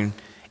warning.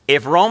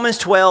 If Romans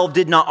 12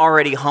 did not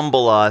already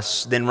humble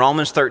us, then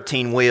Romans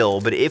 13 will.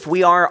 But if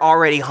we are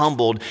already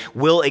humbled,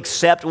 we'll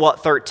accept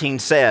what 13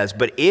 says.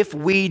 But if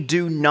we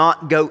do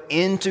not go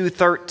into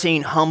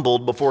 13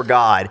 humbled before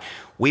God,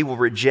 we will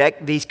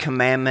reject these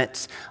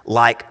commandments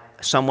like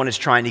someone is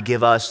trying to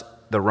give us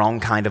the wrong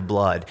kind of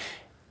blood,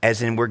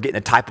 as in we're getting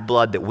a type of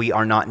blood that we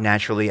are not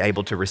naturally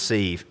able to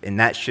receive. And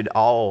that should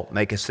all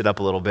make us sit up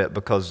a little bit,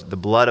 because the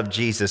blood of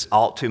Jesus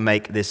ought to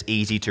make this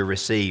easy to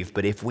receive.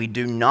 But if we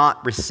do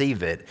not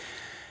receive it,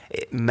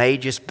 it may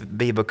just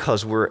be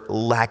because we're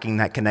lacking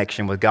that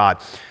connection with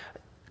God.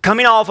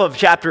 Coming off of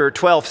chapter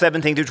 12,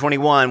 17 through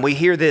 21, we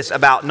hear this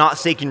about not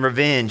seeking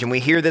revenge, and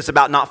we hear this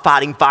about not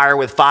fighting fire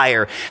with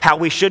fire, how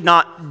we should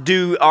not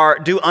do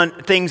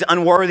things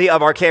unworthy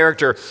of our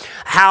character,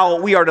 how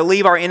we are to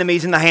leave our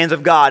enemies in the hands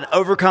of God,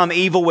 overcome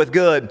evil with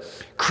good,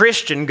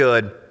 Christian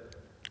good.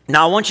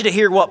 Now, I want you to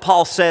hear what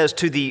Paul says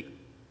to the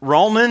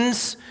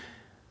Romans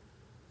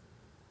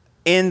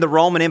in the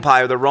Roman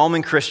Empire, the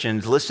Roman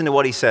Christians. Listen to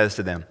what he says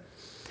to them.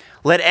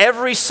 Let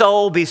every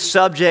soul be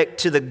subject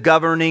to the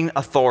governing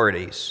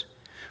authorities,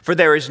 for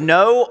there is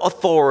no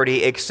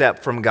authority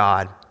except from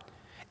God,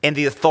 and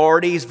the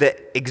authorities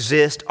that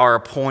exist are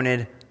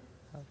appointed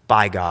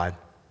by God.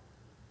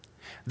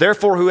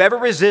 Therefore, whoever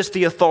resists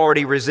the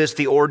authority resists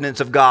the ordinance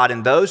of God,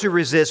 and those who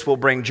resist will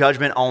bring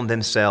judgment on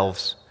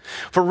themselves.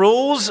 For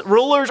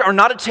rulers are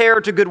not a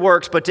terror to good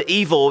works, but to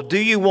evil. Do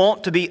you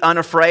want to be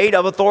unafraid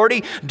of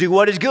authority? Do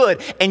what is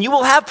good, and you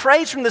will have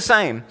praise from the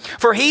same.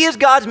 For he is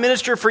God's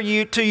minister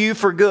to you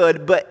for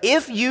good. But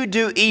if you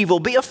do evil,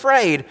 be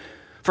afraid,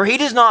 for he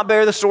does not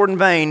bear the sword in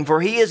vain,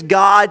 for he is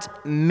God's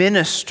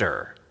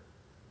minister.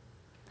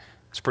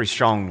 It's a pretty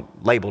strong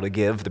label to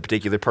give the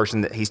particular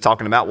person that he's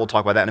talking about. We'll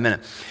talk about that in a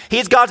minute. He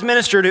is God's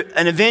minister,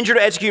 an avenger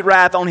to execute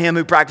wrath on him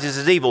who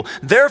practices evil.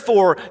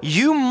 Therefore,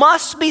 you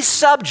must be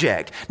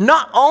subject,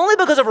 not only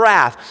because of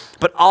wrath,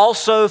 but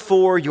also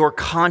for your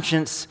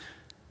conscience'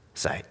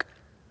 sake.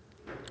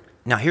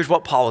 Now, here's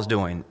what Paul is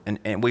doing.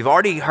 And we've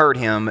already heard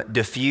him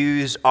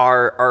diffuse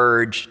our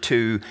urge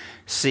to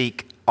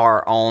seek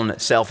our own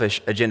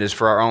selfish agendas,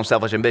 for our own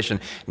selfish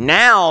ambition.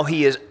 Now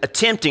he is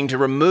attempting to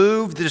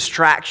remove the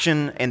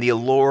distraction and the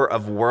allure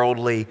of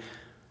worldly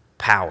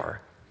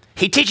power.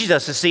 He teaches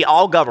us to see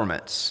all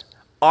governments,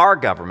 our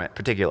government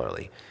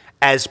particularly,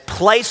 as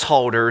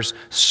placeholders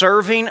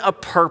serving a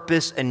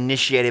purpose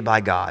initiated by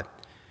God.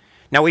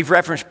 Now, we've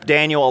referenced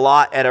Daniel a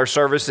lot at our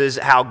services,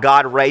 how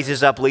God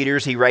raises up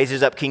leaders, he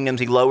raises up kingdoms,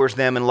 he lowers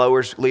them and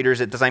lowers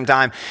leaders at the same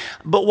time.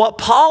 But what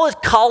Paul is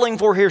calling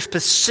for here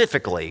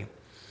specifically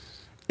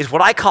is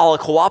what I call a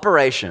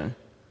cooperation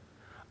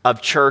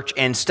of church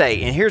and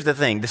state. And here's the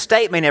thing, the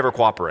state may never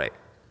cooperate.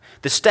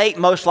 The state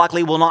most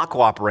likely will not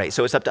cooperate,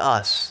 so it's up to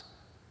us.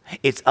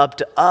 It's up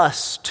to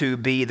us to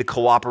be the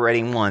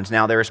cooperating ones.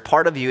 Now, there's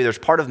part of you, there's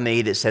part of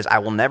me that says, I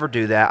will never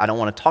do that. I don't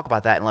want to talk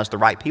about that unless the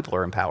right people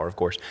are in power, of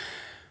course.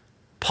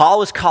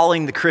 Paul is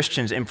calling the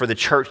Christians and for the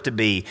church to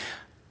be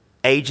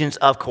agents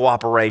of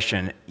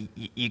cooperation.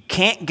 You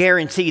can't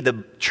guarantee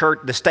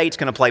the state's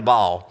going to play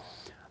ball,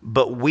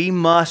 but we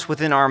must,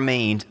 within our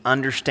means,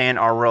 understand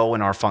our role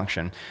and our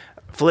function.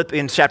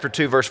 Philippians chapter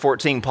 2, verse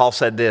 14, Paul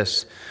said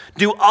this,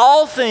 do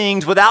all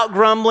things without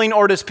grumbling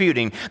or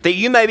disputing, that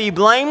you may be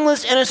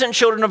blameless, innocent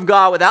children of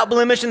God, without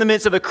blemish in the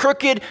midst of a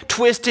crooked,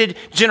 twisted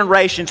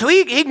generation. So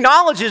he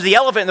acknowledges the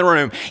elephant in the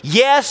room.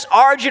 Yes,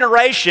 our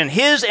generation,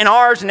 his and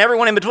ours and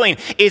everyone in between,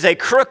 is a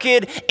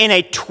crooked and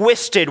a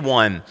twisted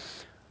one.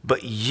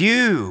 But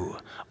you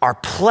are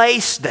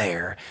placed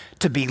there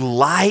to be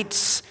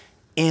lights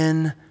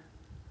in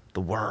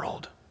the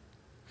world.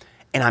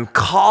 And I'm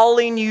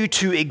calling you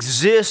to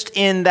exist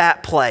in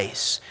that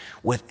place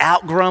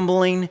without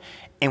grumbling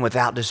and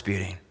without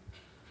disputing.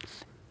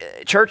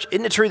 Church,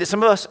 isn't it true that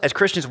some of us as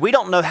Christians, we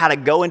don't know how to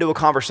go into a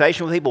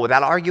conversation with people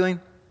without arguing?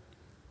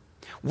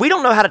 We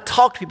don't know how to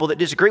talk to people that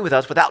disagree with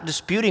us without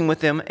disputing with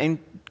them and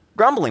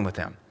grumbling with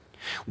them.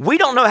 We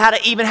don't know how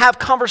to even have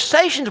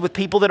conversations with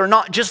people that are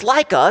not just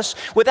like us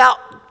without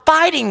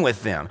fighting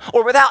with them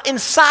or without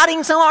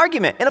inciting some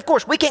argument. And of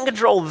course, we can't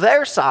control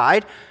their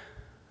side.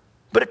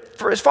 But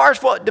for as far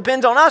as what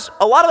depends on us,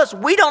 a lot of us,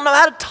 we don't know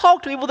how to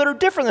talk to people that are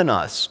different than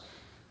us.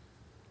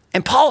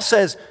 And Paul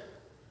says,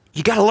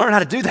 you got to learn how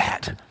to do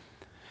that.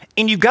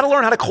 And you've got to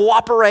learn how to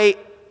cooperate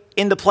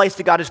in the place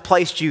that God has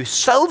placed you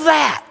so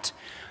that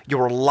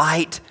your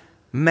light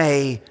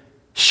may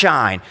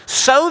shine.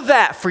 So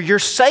that for your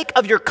sake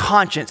of your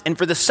conscience and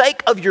for the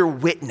sake of your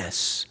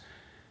witness,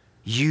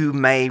 you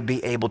may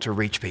be able to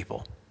reach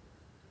people.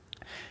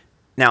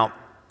 Now,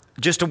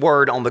 just a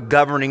word on the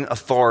governing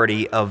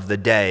authority of the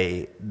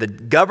day. The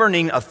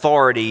governing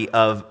authority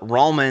of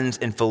Romans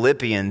and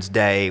Philippians'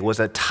 day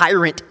was a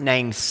tyrant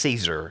named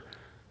Caesar.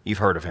 You've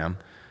heard of him.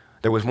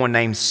 There was one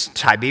named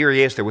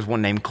Tiberius, there was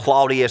one named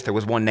Claudius, there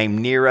was one named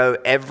Nero.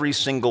 Every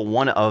single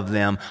one of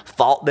them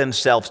thought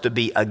themselves to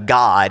be a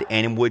god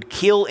and would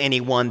kill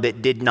anyone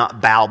that did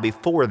not bow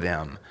before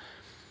them.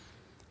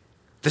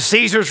 The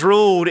Caesars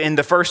ruled in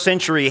the first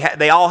century.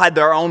 They all had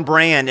their own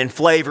brand and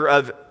flavor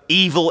of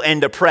evil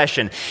and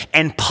oppression.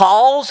 And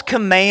Paul's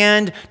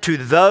command to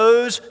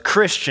those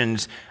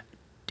Christians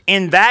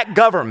in that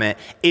government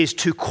is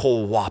to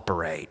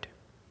cooperate.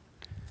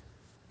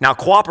 Now,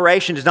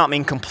 cooperation does not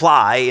mean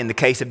comply in the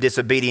case of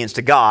disobedience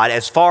to God.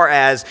 As far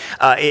as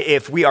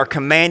if we are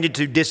commanded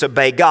to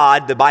disobey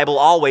God, the Bible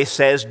always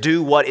says,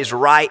 do what is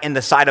right in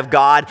the sight of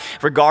God,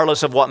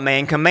 regardless of what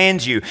man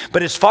commands you.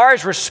 But as far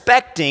as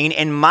respecting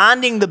and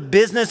minding the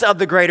business of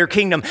the greater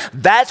kingdom,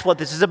 that's what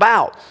this is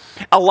about.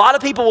 A lot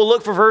of people will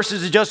look for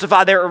verses to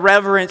justify their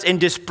irreverence and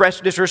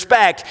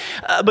disrespect,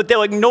 but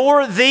they'll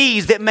ignore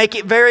these that make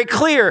it very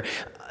clear.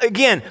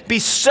 Again, be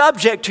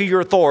subject to your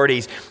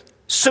authorities.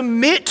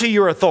 Submit to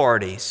your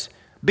authorities.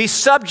 Be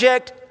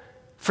subject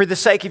for the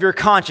sake of your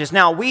conscience.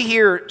 Now, we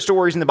hear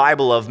stories in the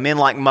Bible of men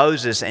like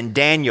Moses and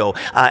Daniel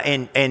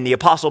and the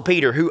Apostle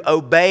Peter who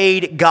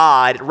obeyed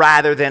God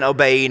rather than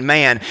obeying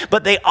man.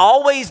 But they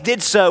always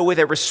did so with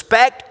a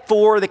respect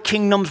for the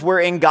kingdoms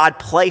wherein God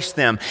placed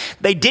them.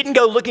 They didn't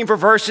go looking for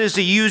verses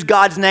to use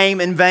God's name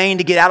in vain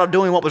to get out of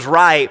doing what was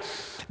right.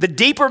 The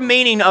deeper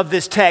meaning of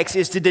this text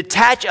is to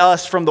detach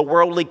us from the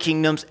worldly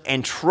kingdoms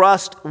and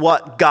trust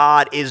what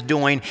God is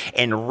doing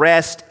and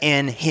rest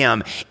in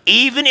Him,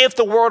 even if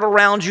the world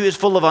around you is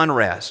full of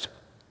unrest.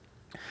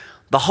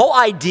 The whole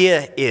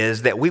idea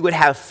is that we would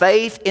have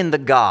faith in the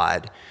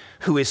God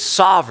who is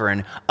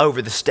sovereign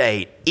over the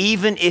state,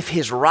 even if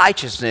his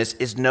righteousness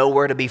is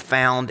nowhere to be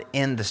found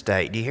in the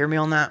state. Do you hear me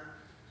on that?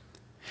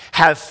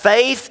 Have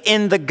faith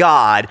in the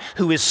God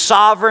who is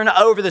sovereign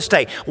over the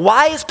state.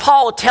 Why is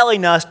Paul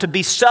telling us to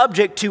be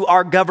subject to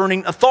our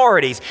governing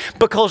authorities?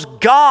 Because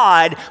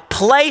God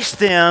placed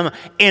them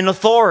in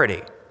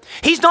authority.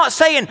 He's not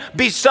saying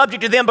be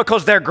subject to them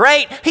because they're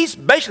great. He's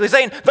basically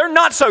saying they're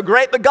not so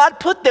great, but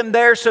God put them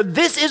there, so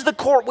this is the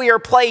court we are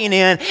playing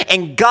in,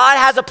 and God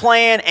has a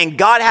plan, and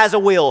God has a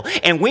will.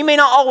 And we may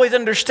not always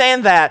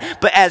understand that,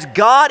 but as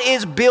God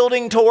is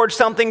building towards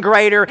something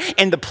greater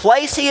in the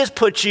place He has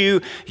put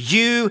you,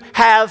 you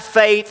have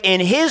faith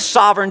in His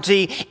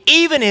sovereignty,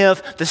 even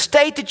if the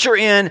state that you're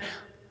in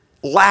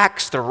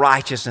lacks the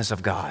righteousness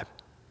of God.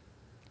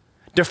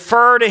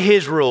 Defer to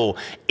His rule.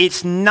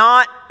 It's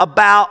not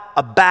about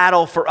a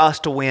battle for us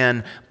to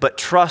win, but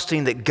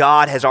trusting that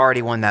God has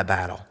already won that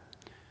battle.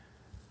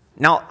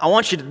 Now, I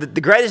want you to,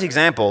 the greatest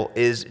example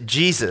is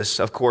Jesus,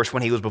 of course,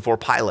 when He was before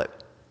Pilate.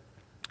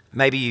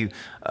 Maybe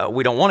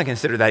we don't want to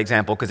consider that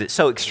example because it's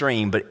so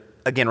extreme, but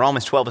again,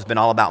 Romans 12 has been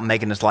all about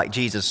making us like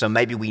Jesus, so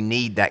maybe we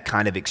need that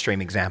kind of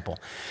extreme example.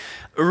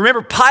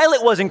 Remember,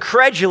 Pilate was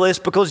incredulous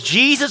because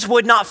Jesus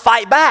would not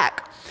fight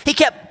back. He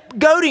kept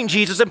goading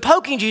Jesus and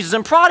poking Jesus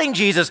and prodding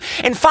Jesus.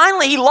 And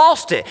finally, he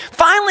lost it.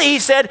 Finally, he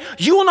said,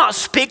 "You will not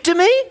speak to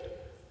me?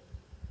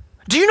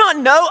 Do you not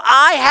know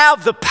I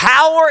have the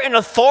power and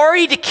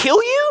authority to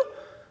kill you?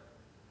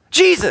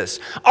 Jesus,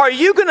 are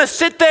you going to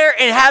sit there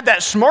and have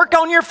that smirk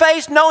on your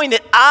face knowing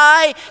that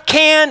I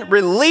can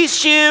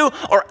release you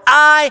or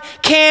I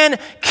can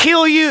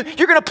kill you?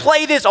 You're going to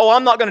play this, oh,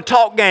 I'm not going to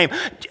talk game."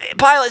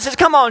 Pilate says,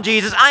 "Come on,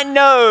 Jesus, I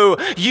know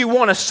you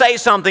want to say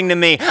something to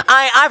me.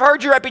 I've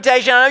heard your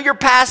reputation. I know you're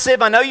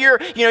passive. I know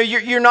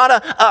you're not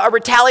a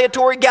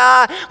retaliatory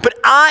guy, but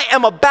I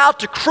am about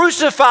to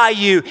crucify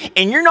you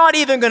and you're not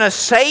even going to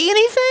say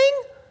anything?"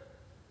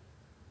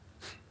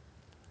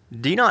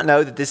 Do you not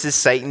know that this is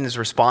Satan's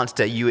response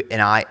to you and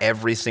I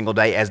every single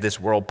day as this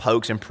world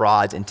pokes and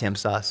prods and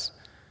tempts us?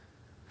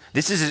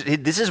 This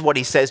is what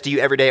he says to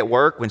you every day at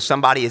work when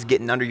somebody is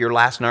getting under your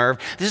last nerve.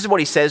 This is what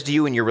he says to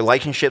you in your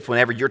relationships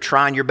whenever you're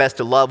trying your best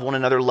to love one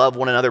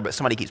another, but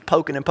somebody keeps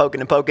poking and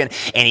poking and poking.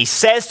 And he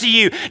says to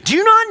you, "Do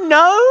you not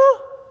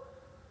know?"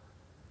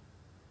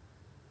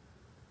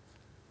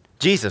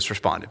 Jesus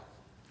responded,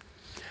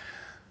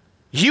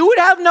 "You would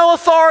have no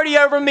authority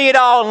over me at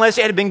all unless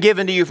it had been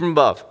given to you from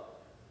above."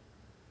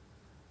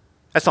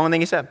 That's the only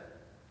thing he said.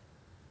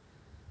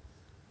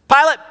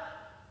 Pilate,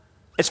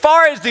 as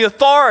far as the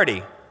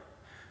authority,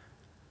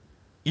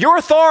 your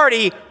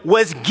authority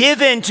was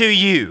given to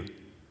you.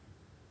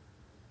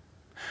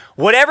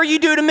 Whatever you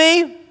do to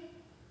me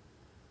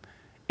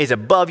is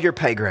above your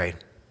pay grade.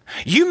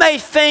 You may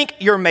think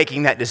you're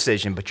making that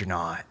decision, but you're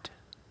not.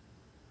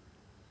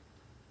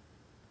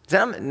 Does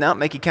that not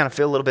make you kind of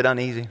feel a little bit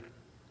uneasy?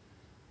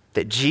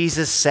 That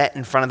Jesus sat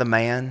in front of the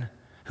man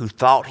who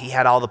thought he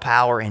had all the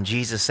power, and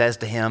Jesus says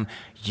to him,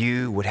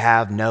 "You would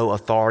have no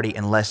authority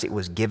unless it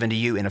was given to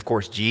you." And of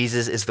course,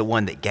 Jesus is the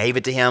one that gave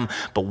it to him.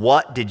 But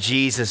what did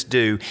Jesus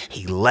do?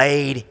 He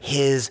laid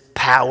his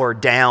power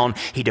down.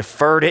 He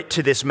deferred it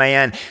to this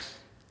man.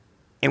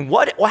 And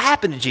what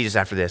happened to Jesus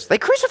after this? They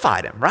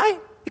crucified him, right?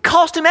 It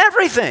cost him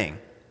everything.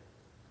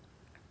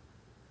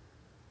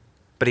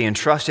 But he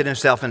entrusted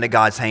himself into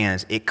God's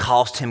hands. It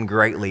cost him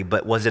greatly,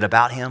 but was it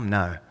about him?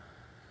 No.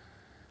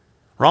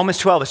 Romans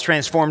 12 has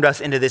transformed us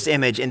into this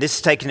image, and this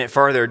is taking it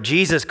further.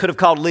 Jesus could have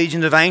called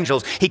legions of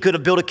angels. He could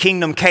have built a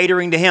kingdom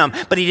catering to him,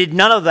 but he did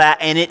none of that,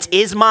 and it's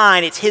his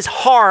mind, it's his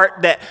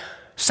heart that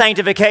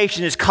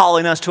sanctification is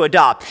calling us to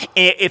adopt.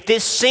 And if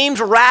this seems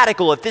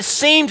radical, if this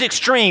seems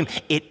extreme,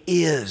 it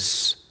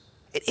is.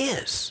 It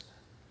is.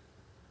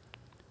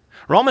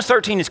 Romans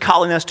 13 is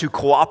calling us to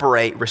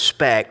cooperate,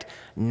 respect,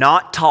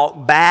 not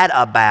talk bad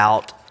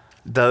about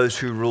those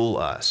who rule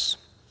us.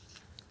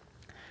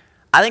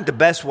 I think the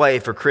best way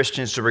for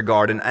Christians to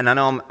regard, and I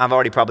know I've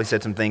already probably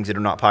said some things that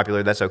are not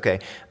popular, that's okay.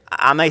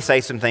 I may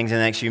say some things in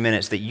the next few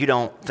minutes that you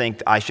don't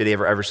think I should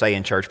ever say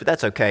in church, but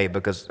that's okay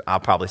because I'll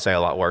probably say a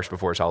lot worse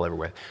before it's all over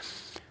with.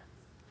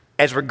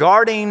 As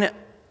regarding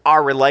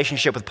our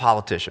relationship with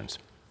politicians,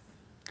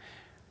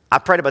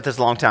 I've prayed about this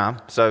a long time,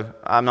 so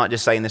I'm not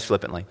just saying this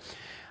flippantly.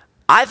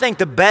 I think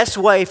the best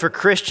way for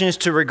Christians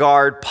to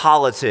regard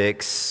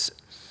politics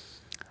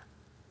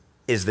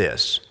is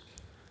this.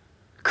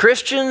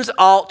 Christians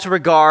ought to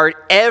regard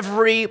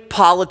every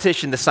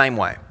politician the same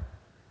way,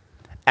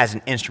 as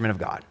an instrument of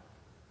God.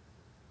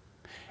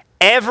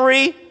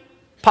 Every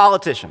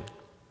politician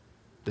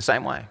the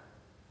same way,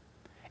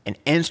 an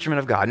instrument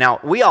of God. Now,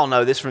 we all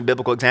know this from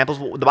biblical examples.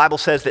 The Bible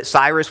says that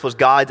Cyrus was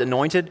God's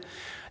anointed.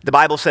 The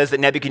Bible says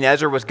that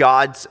Nebuchadnezzar was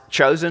God's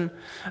chosen.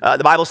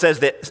 The Bible says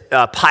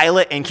that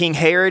Pilate and King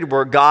Herod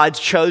were God's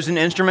chosen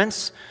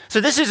instruments. So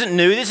this isn't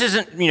new. This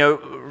isn't,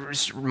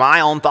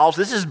 my own thoughts.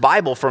 This is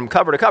Bible from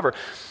cover to cover.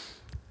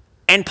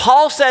 And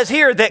Paul says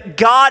here that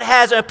God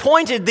has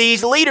appointed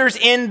these leaders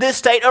in this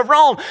state of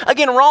Rome.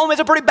 Again, Rome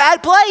is a pretty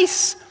bad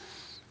place.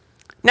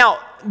 Now,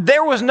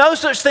 there was no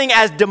such thing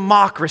as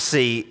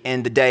democracy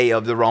in the day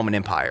of the Roman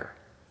Empire.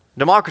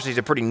 Democracy is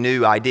a pretty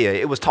new idea.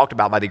 It was talked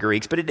about by the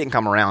Greeks, but it didn't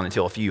come around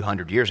until a few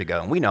hundred years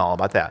ago, and we know all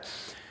about that.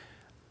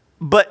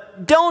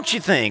 But don't you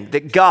think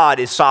that God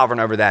is sovereign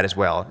over that as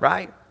well,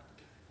 right?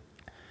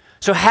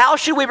 So how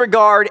should we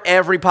regard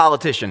every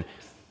politician?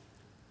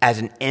 As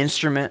an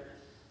instrument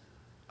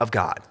of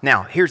God.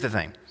 Now, here's the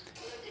thing.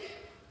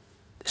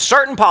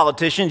 Certain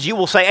politicians, you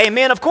will say,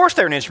 amen, of course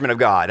they're an instrument of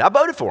God. I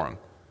voted for them.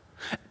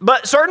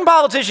 But certain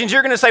politicians,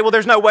 you're going to say, well,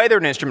 there's no way they're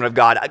an instrument of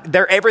God.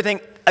 They're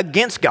everything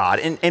against God,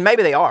 and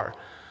maybe they are.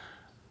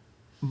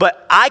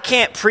 But I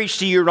can't preach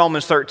to you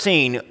Romans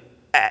 13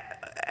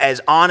 as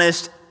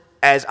honest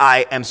as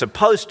I am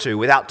supposed to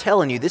without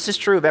telling you this is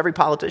true of every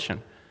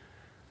politician.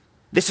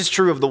 This is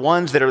true of the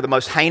ones that are the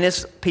most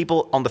heinous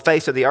people on the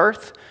face of the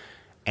earth.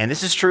 And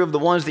this is true of the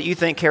ones that you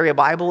think carry a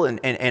Bible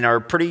and are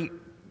pretty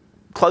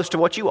close to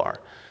what you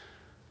are.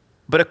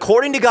 But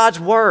according to God's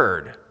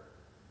word,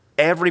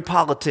 every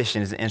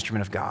politician is an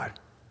instrument of God.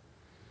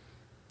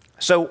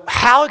 So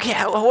what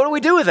do we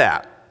do with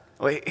that?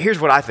 Well, here's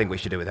what I think we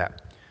should do with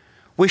that.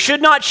 We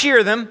should not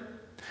cheer them,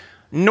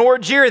 nor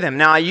jeer them.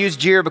 Now, I use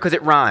jeer because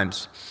it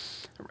rhymes.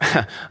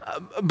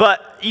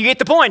 But you get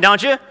the point,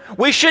 don't you?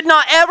 We should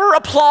not ever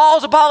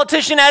applaud a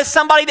politician as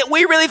somebody that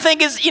we really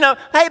think is,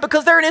 hey,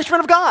 because they're an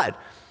instrument of God.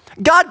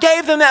 God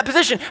gave them that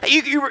position.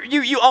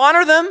 You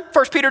honor them,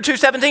 1 Peter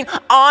 2:17.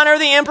 Honor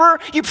the emperor.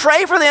 You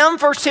pray for them,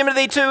 1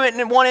 Timothy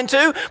 2:1 and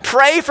 2.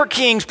 Pray for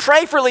kings.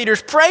 Pray for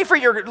leaders. Pray for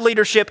your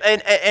leadership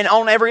and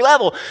on every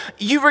level.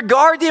 You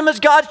regard them as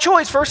God's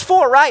choice, verse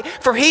 4, right?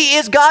 For he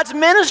is God's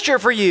minister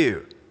for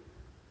you.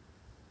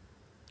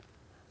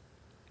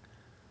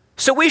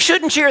 So we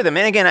shouldn't cheer them.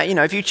 And again,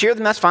 if you cheer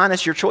them, that's fine.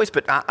 That's your choice.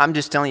 But I'm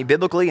just telling you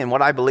biblically and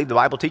what I believe the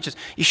Bible teaches.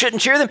 You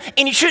shouldn't cheer them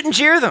and you shouldn't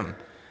jeer them.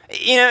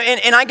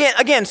 And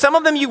again, some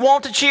of them you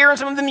want to cheer and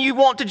some of them you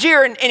want to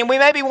jeer. And we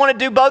maybe want to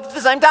do both at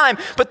the same time.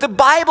 But the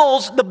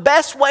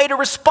best way to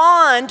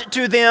respond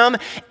to them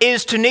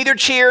is to neither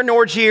cheer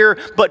nor jeer,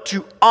 but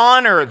to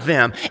honor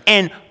them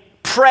and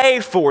pray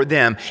for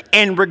them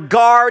and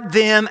regard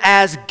them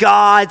as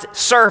God's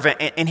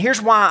servant. And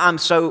here's why I'm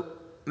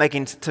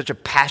making such a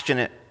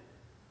passionate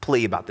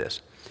plea about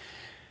this.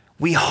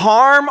 We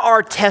harm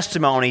our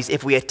testimonies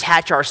if we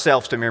attach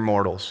ourselves to mere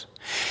mortals.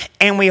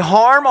 And we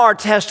harm our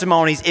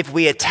testimonies if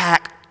we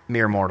attack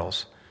mere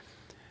mortals.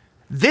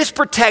 This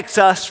protects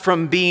us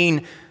from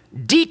being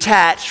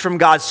detached from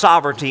God's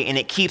sovereignty, and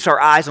it keeps our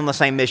eyes on the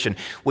same mission,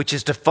 which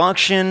is to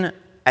function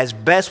as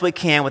best we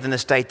can within the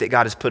state that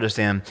God has put us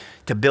in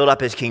to build up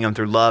his kingdom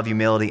through love,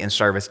 humility, and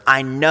service.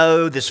 I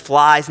know this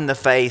flies in the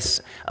face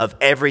of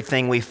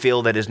everything we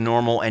feel that is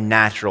normal and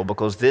natural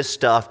because this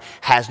stuff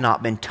has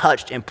not been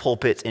touched in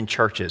pulpits and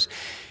churches.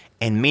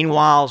 And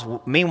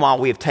meanwhile,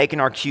 we have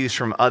taken our cues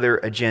from other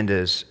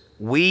agendas.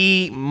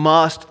 We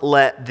must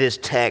let this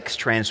text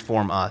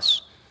transform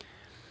us.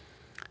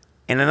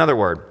 In another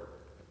word,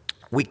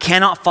 we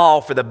cannot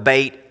fall for the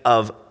bait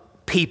of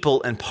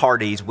people and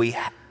parties. We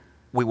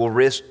will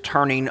risk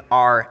turning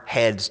our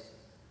heads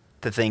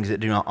to things that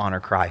do not honor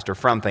Christ, or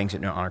from things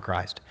that do not honor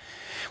Christ.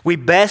 We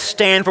best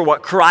stand for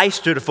what Christ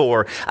stood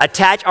for,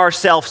 attach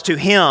ourselves to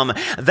him.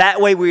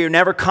 That way we are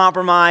never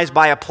compromised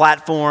by a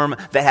platform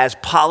that has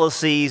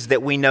policies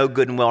that we know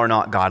good and well are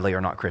not godly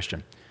or not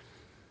Christian.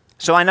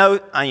 So I know,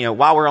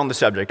 while we're on the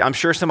subject, I'm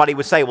sure somebody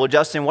would say, well,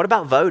 Justin, what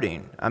about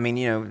voting? I mean,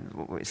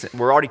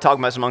 we're already talking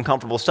about some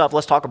uncomfortable stuff.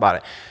 Let's talk about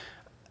it.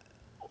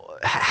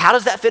 How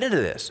does that fit into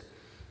this?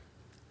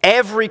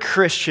 Every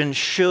Christian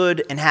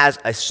should and has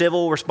a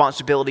civil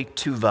responsibility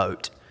to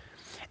vote.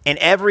 And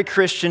every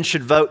Christian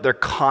should vote their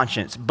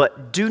conscience.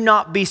 But do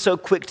not be so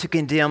quick to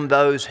condemn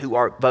those who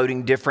are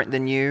voting different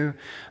than you.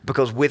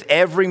 Because with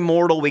every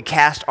mortal we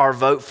cast our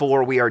vote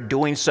for, we are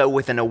doing so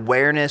with an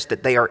awareness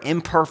that they are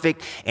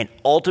imperfect. And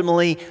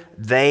ultimately,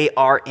 they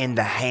are in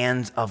the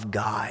hands of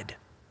God.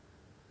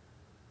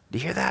 Do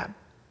you hear that?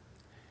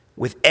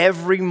 With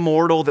every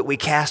mortal that we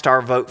cast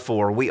our vote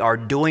for, we are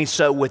doing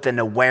so with an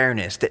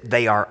awareness that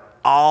they are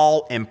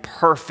all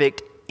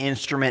imperfect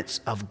instruments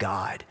of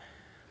God.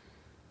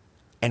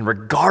 And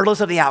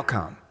regardless of the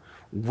outcome,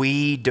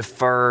 we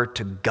defer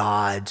to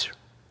God's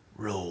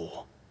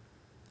rule.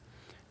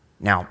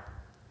 Now,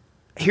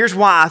 here's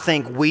why I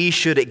think we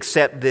should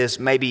accept this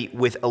maybe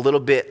with a little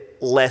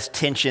bit less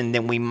tension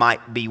than we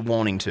might be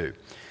wanting to.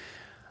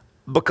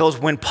 Because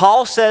when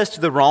Paul says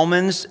to the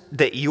Romans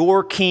that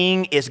your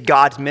king is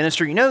God's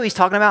minister, you know who he's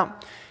talking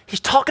about? He's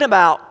talking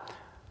about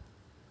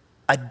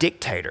a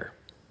dictator.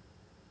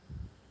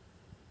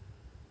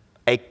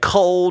 A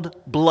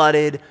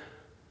cold-blooded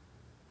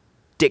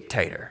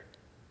dictator.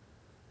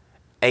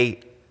 A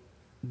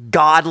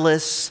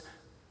godless,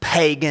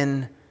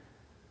 pagan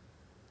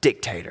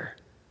dictator.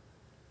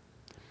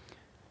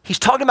 He's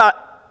talking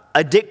about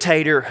a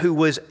dictator who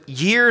was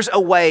years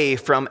away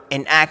from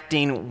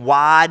enacting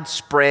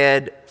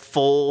widespread,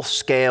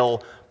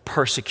 full-scale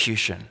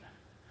persecution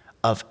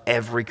of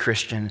every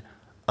Christian,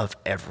 of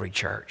every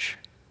church.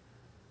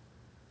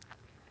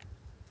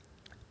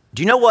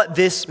 Do you know what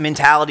this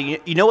mentality,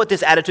 you know what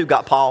this attitude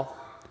got Paul?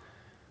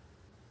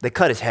 They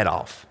cut his head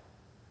off.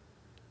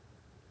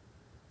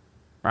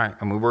 Right?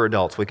 I mean, we're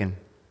adults. We can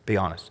be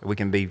honest. We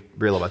can be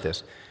real about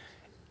this.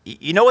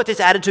 You know what this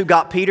attitude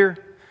got Peter?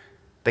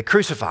 They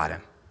crucified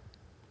him.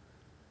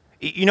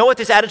 You know what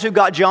this attitude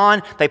got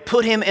John? They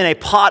put him in a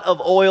pot of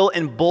oil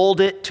and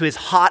boiled it to as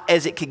hot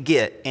as it could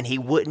get, and he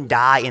wouldn't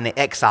die, and they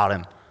exiled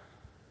him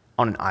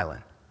on an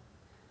island.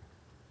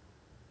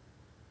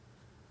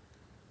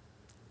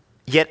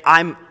 Yet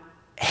I'm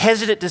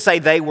hesitant to say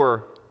they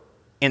were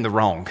in the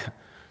wrong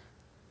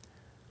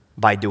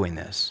by doing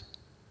this.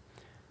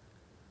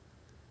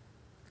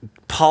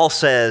 Paul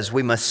says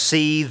we must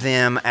see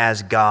them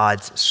as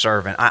God's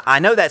servant. I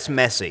know that's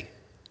messy,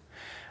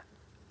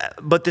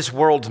 but this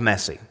world's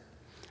messy.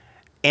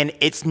 And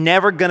it's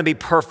never going to be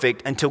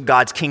perfect until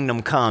God's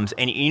kingdom comes.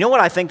 And you know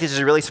what I think this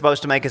is really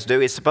supposed to make us do?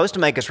 It's supposed to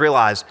make us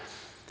realize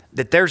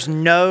that there's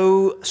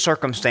no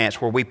circumstance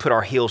where we put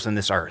our heels in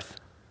this earth,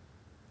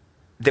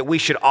 that we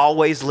should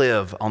always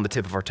live on the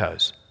tip of our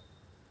toes.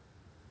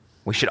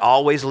 We should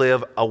always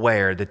live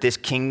aware that this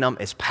kingdom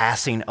is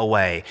passing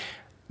away.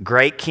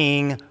 Great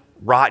king,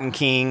 rotten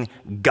king,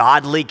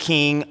 godly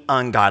king,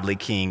 ungodly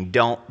king.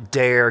 Don't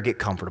dare get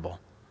comfortable.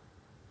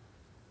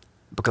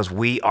 Because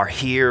we are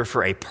here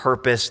for a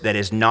purpose that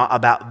is not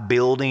about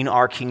building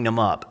our kingdom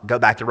up. Go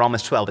back to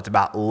Romans 12. It's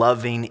about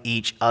loving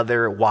each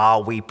other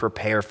while we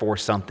prepare for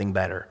something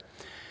better.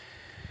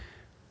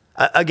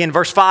 Again,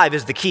 verse 5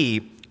 is the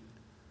key.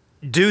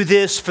 Do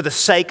this for the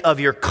sake of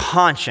your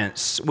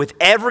conscience, with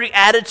every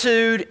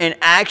attitude and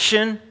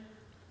action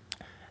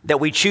that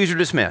we choose to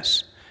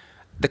dismiss.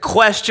 The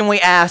question we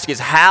ask is,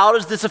 how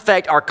does this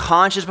affect our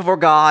conscience before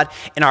God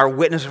and our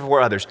witness before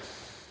others?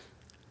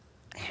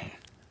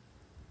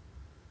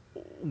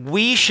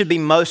 We should be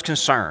most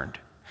concerned.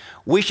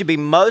 We should be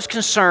most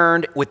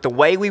concerned with the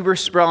way we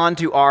respond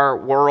to our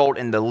world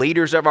and the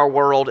leaders of our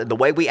world and the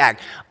way we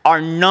act.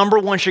 Our number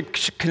one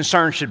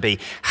concern should be,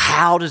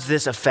 how does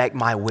this affect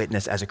my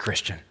witness as a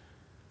Christian?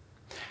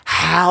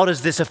 How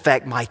does this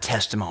affect my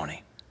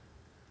testimony?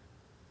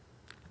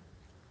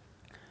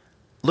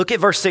 Look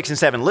at verse 6 and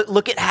 7.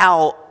 Look at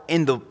how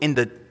in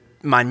the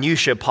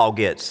minutia Paul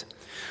gets.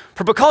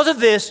 For because of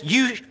this,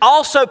 you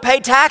also pay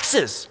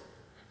taxes.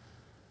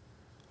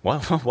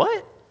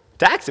 What?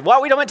 Taxes? Why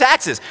are we talking about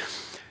taxes?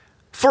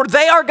 For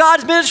they are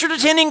God's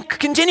ministers attending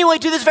continually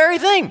to this very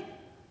thing.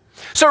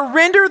 So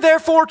render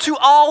therefore to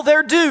all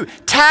their due,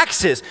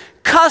 taxes,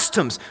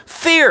 customs,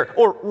 fear,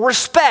 or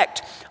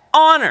respect,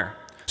 honor.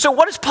 So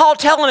what is Paul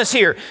telling us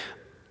here?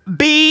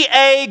 Be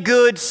a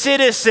good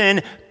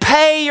citizen,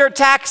 pay your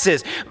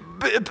taxes,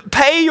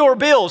 pay your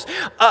bills,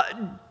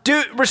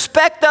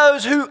 respect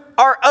those who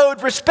are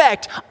owed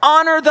respect,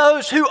 honor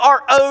those who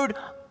are owed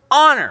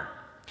honor.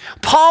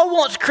 Paul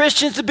wants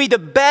Christians to be the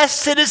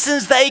best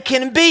citizens they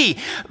can be,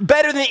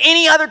 better than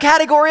any other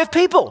category of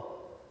people.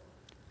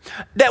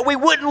 That we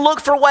wouldn't look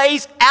for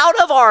ways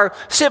out of our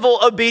civil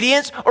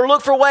obedience or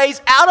look for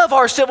ways out of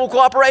our civil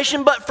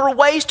cooperation, but for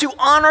ways to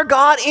honor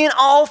God in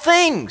all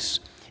things.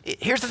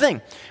 Here's the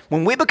thing.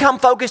 When we become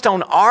focused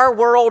on our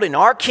world and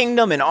our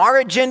kingdom and our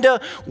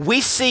agenda, we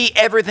see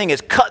everything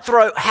as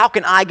cutthroat. How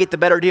can I get the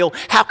better deal?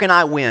 How can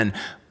I win?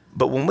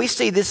 But when we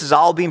see this is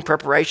all being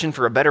preparation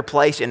for a better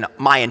place and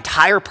my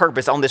entire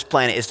purpose on this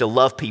planet is to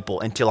love people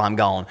until I'm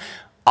gone,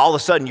 all of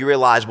a sudden you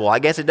realize, well, I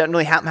guess it doesn't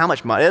really happen how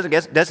much money.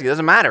 It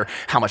doesn't matter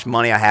how much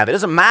money I have. It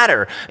doesn't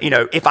matter,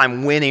 if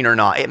I'm winning or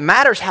not. It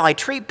matters how I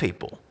treat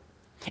people.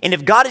 And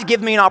if God has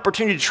given me an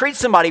opportunity to treat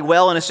somebody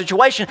well in a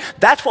situation,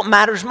 that's what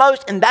matters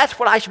most, and that's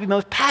what I should be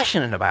most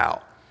passionate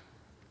about.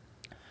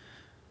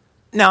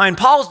 Now, in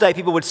Paul's day,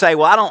 people would say,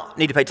 well, I don't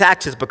need to pay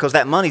taxes because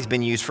that money's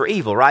been used for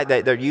evil, right?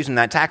 They're using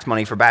that tax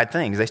money for bad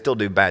things. They still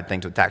do bad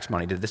things with tax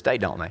money to this day,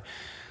 don't they?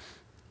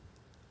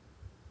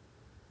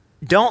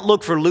 Don't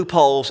look for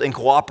loopholes in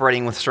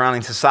cooperating with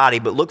surrounding society,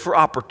 but look for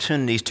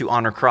opportunities to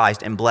honor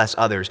Christ and bless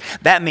others.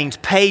 That means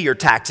pay your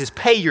taxes,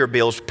 pay your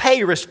bills, pay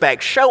your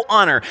respect, show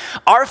honor.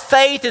 Our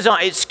faith it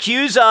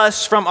skews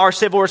us from our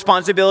civil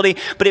responsibility,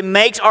 but it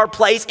makes our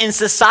place in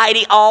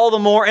society all the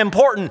more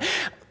important.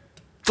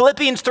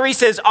 Philippians 3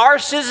 says our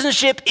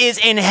citizenship is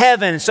in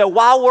heaven, so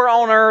while we're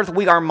on earth,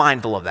 we are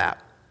mindful of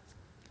that.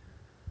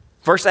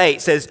 Verse 8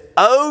 says,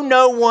 owe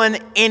no one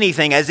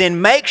anything, as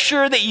in make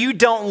sure that you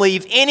don't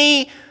leave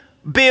any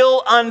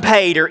bill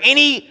unpaid or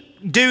any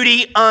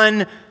duty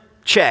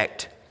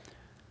unchecked.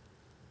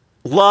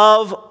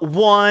 Love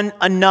one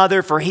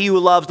another, for he who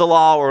loves the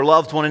law or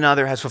loves one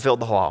another has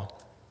fulfilled the law.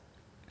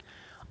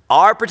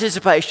 Our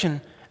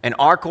participation and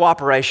our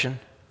cooperation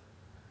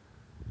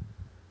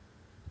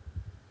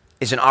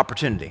is an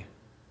opportunity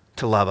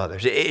to love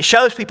others. It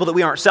shows people that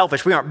we aren't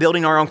selfish. We aren't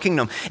building our own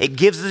kingdom. It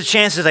gives us a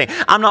chance to say,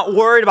 I'm not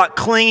worried about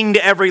clinging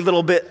to every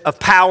little bit of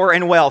power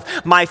and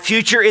wealth. My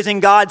future is in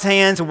God's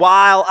hands.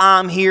 While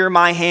I'm here,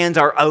 my hands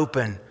are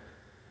open.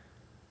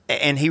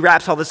 And he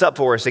wraps all this up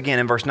for us again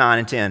in verse 9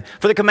 and 10.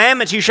 For the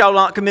commandments, you shall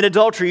not commit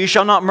adultery, you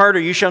shall not murder,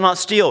 you shall not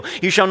steal,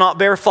 you shall not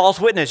bear false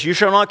witness, you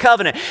shall not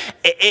covenant.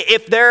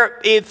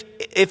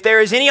 if there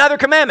is any other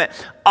commandment,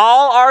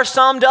 all are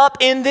summed up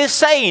in this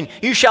saying,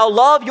 you shall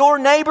love your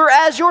neighbor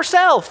as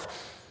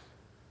yourself.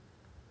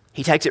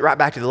 He takes it right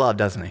back to the love,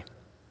 doesn't he?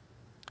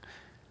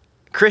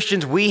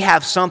 Christians, we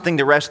have something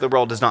the rest of the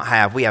world does not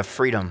have. We have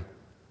freedom.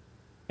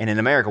 And in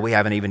America, we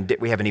have an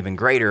even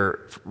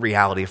greater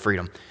reality of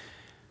freedom.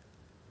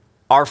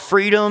 Our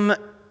freedom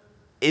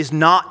is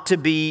not to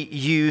be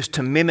used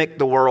to mimic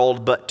the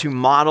world, but to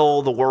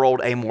model the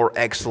world a more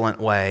excellent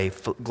way.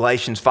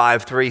 Galatians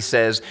 5:3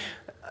 says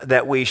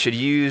that we should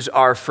use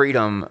our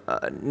freedom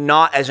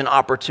not as an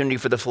opportunity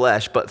for the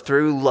flesh, but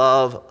through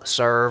love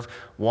serve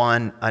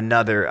one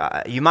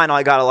another. You might not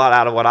have got a lot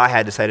out of what I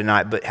had to say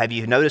tonight, but have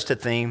you noticed a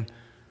theme?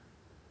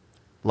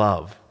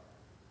 Love,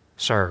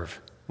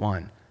 serve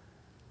one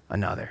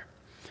another.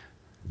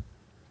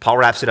 Paul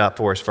wraps it up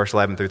for us, verse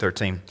 11 through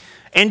 13.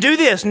 And do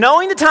this,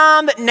 knowing the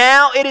time that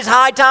now it is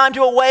high time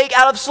to awake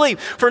out of sleep.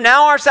 For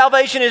now our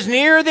salvation is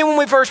nearer than when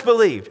we first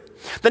believed.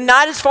 The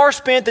night is far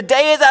spent, the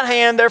day is at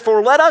hand.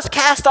 Therefore let us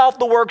cast off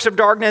the works of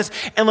darkness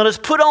and let us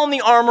put on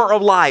the armor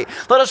of light.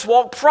 Let us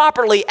walk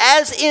properly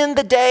as in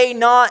the day,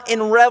 not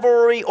in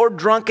revelry or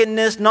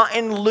drunkenness, not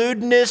in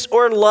lewdness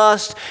or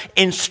lust,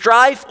 in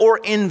strife or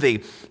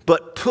envy.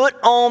 But put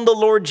on the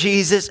Lord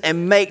Jesus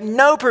and make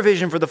no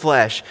provision for the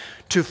flesh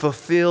to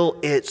fulfill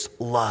its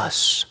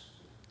lusts.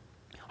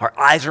 Our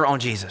eyes are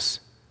on Jesus.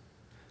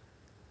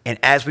 And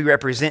as we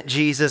represent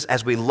Jesus,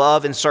 as we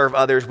love and serve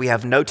others, we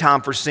have no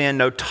time for sin,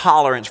 no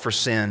tolerance for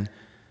sin.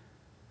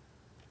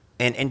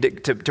 And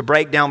to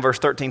break down verse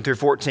 13 through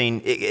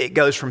 14, it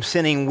goes from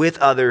sinning with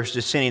others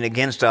to sinning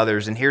against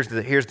others. And here's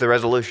the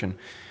resolution.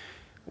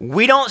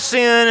 We don't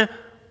sin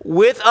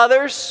with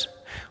others.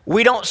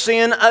 We don't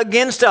sin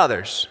against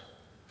others.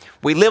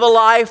 We live a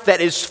life that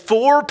is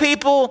for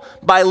people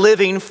by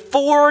living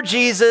for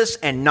Jesus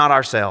and not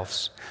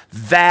ourselves.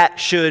 That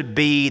should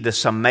be the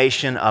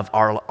summation of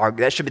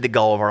that should be the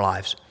goal of our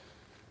lives.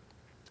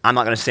 I'm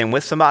not going to sin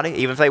with somebody,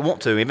 even if they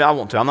want to, even if I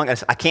want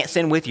to. I can't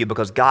sin with you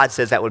because God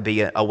says that would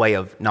be a way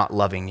of not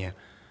loving you.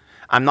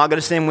 I'm not going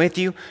to sin with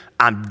you.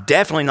 I'm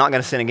definitely not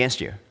going to sin against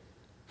you.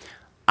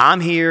 I'm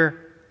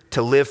here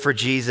to live for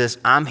Jesus.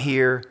 I'm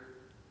here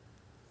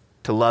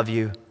to love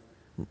you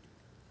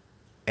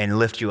and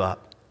lift you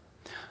up.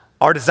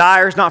 Our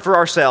desire is not for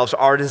ourselves.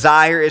 Our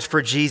desire is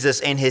for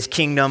Jesus and his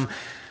kingdom.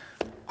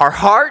 Our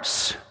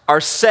hearts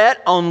are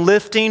set on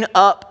lifting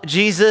up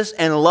Jesus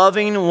and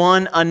loving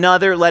one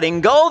another, letting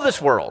go of this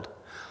world,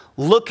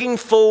 looking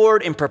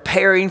forward and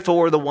preparing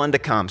for the one to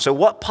come. So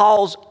what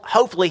Paul's,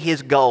 hopefully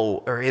his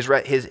goal or his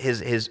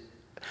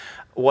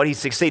what he's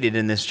succeeded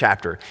in this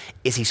chapter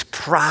is he's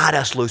pried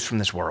us loose from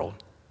this world.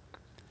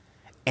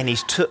 And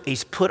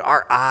he's put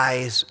our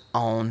eyes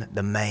on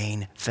the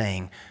main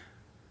thing.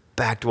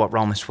 Back to what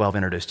Romans 12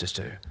 introduced us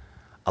to.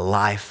 A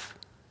life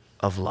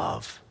of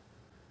love.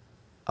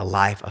 A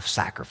life of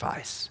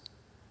sacrifice.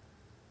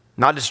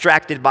 Not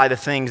distracted by the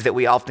things that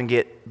we often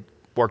get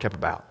worked up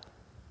about.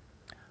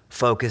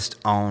 Focused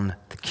on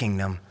the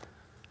kingdom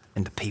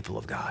and the people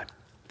of God.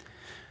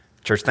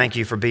 Church, thank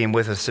you for being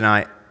with us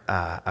tonight.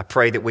 I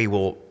pray that we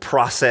will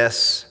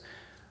process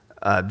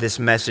this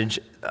message.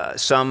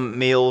 Some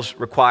meals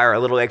require a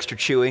little extra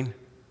chewing,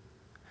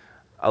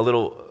 a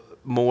little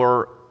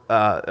more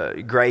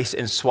grace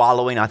in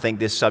swallowing. I think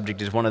this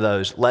subject is one of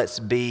those. Let's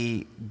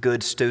be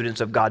good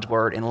students of God's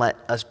word and let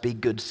us be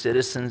good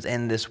citizens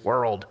in this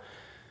world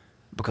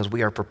because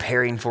we are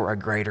preparing for a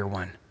greater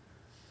one.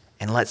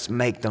 And let's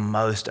make the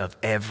most of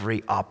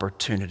every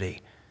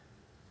opportunity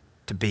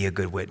to be a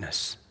good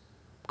witness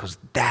because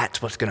that's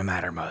what's going to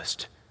matter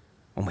most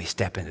when we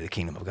step into the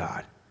kingdom of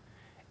God.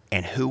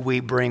 And who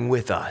we bring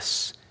with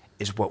us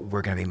is what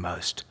we're going to be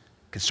most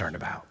concerned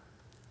about.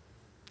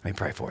 Let me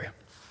pray for you.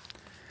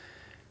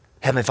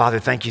 Heavenly Father,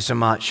 thank you so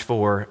much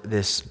for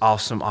this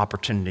awesome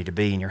opportunity to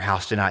be in your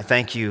house tonight.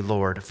 Thank you,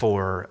 Lord,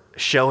 for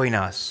showing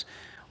us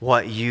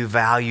what you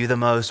value the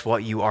most,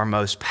 what you are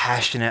most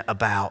passionate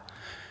about.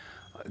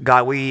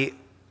 God, we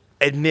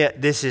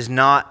admit this is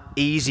not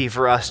easy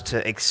for us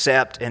to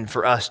accept and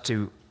for us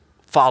to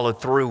follow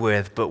through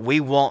with, but we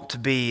want to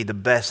be the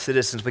best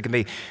citizens we can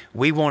be.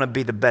 We want to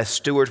be the best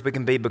stewards we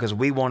can be because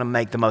we want to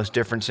make the most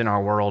difference in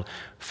our world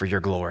for your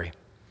glory.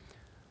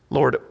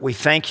 Lord, we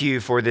thank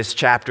you for this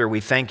chapter. We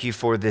thank you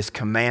for this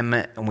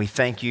commandment, and we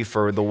thank you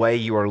for the way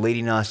you are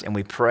leading us, and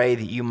we pray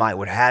that you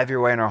would have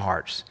your way in our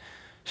hearts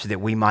so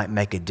that we might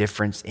make a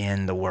difference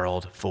in the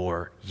world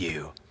for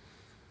you.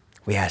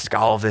 We ask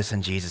all of this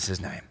in Jesus'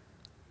 name.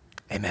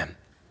 Amen.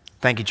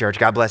 Thank you, church.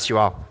 God bless you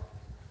all.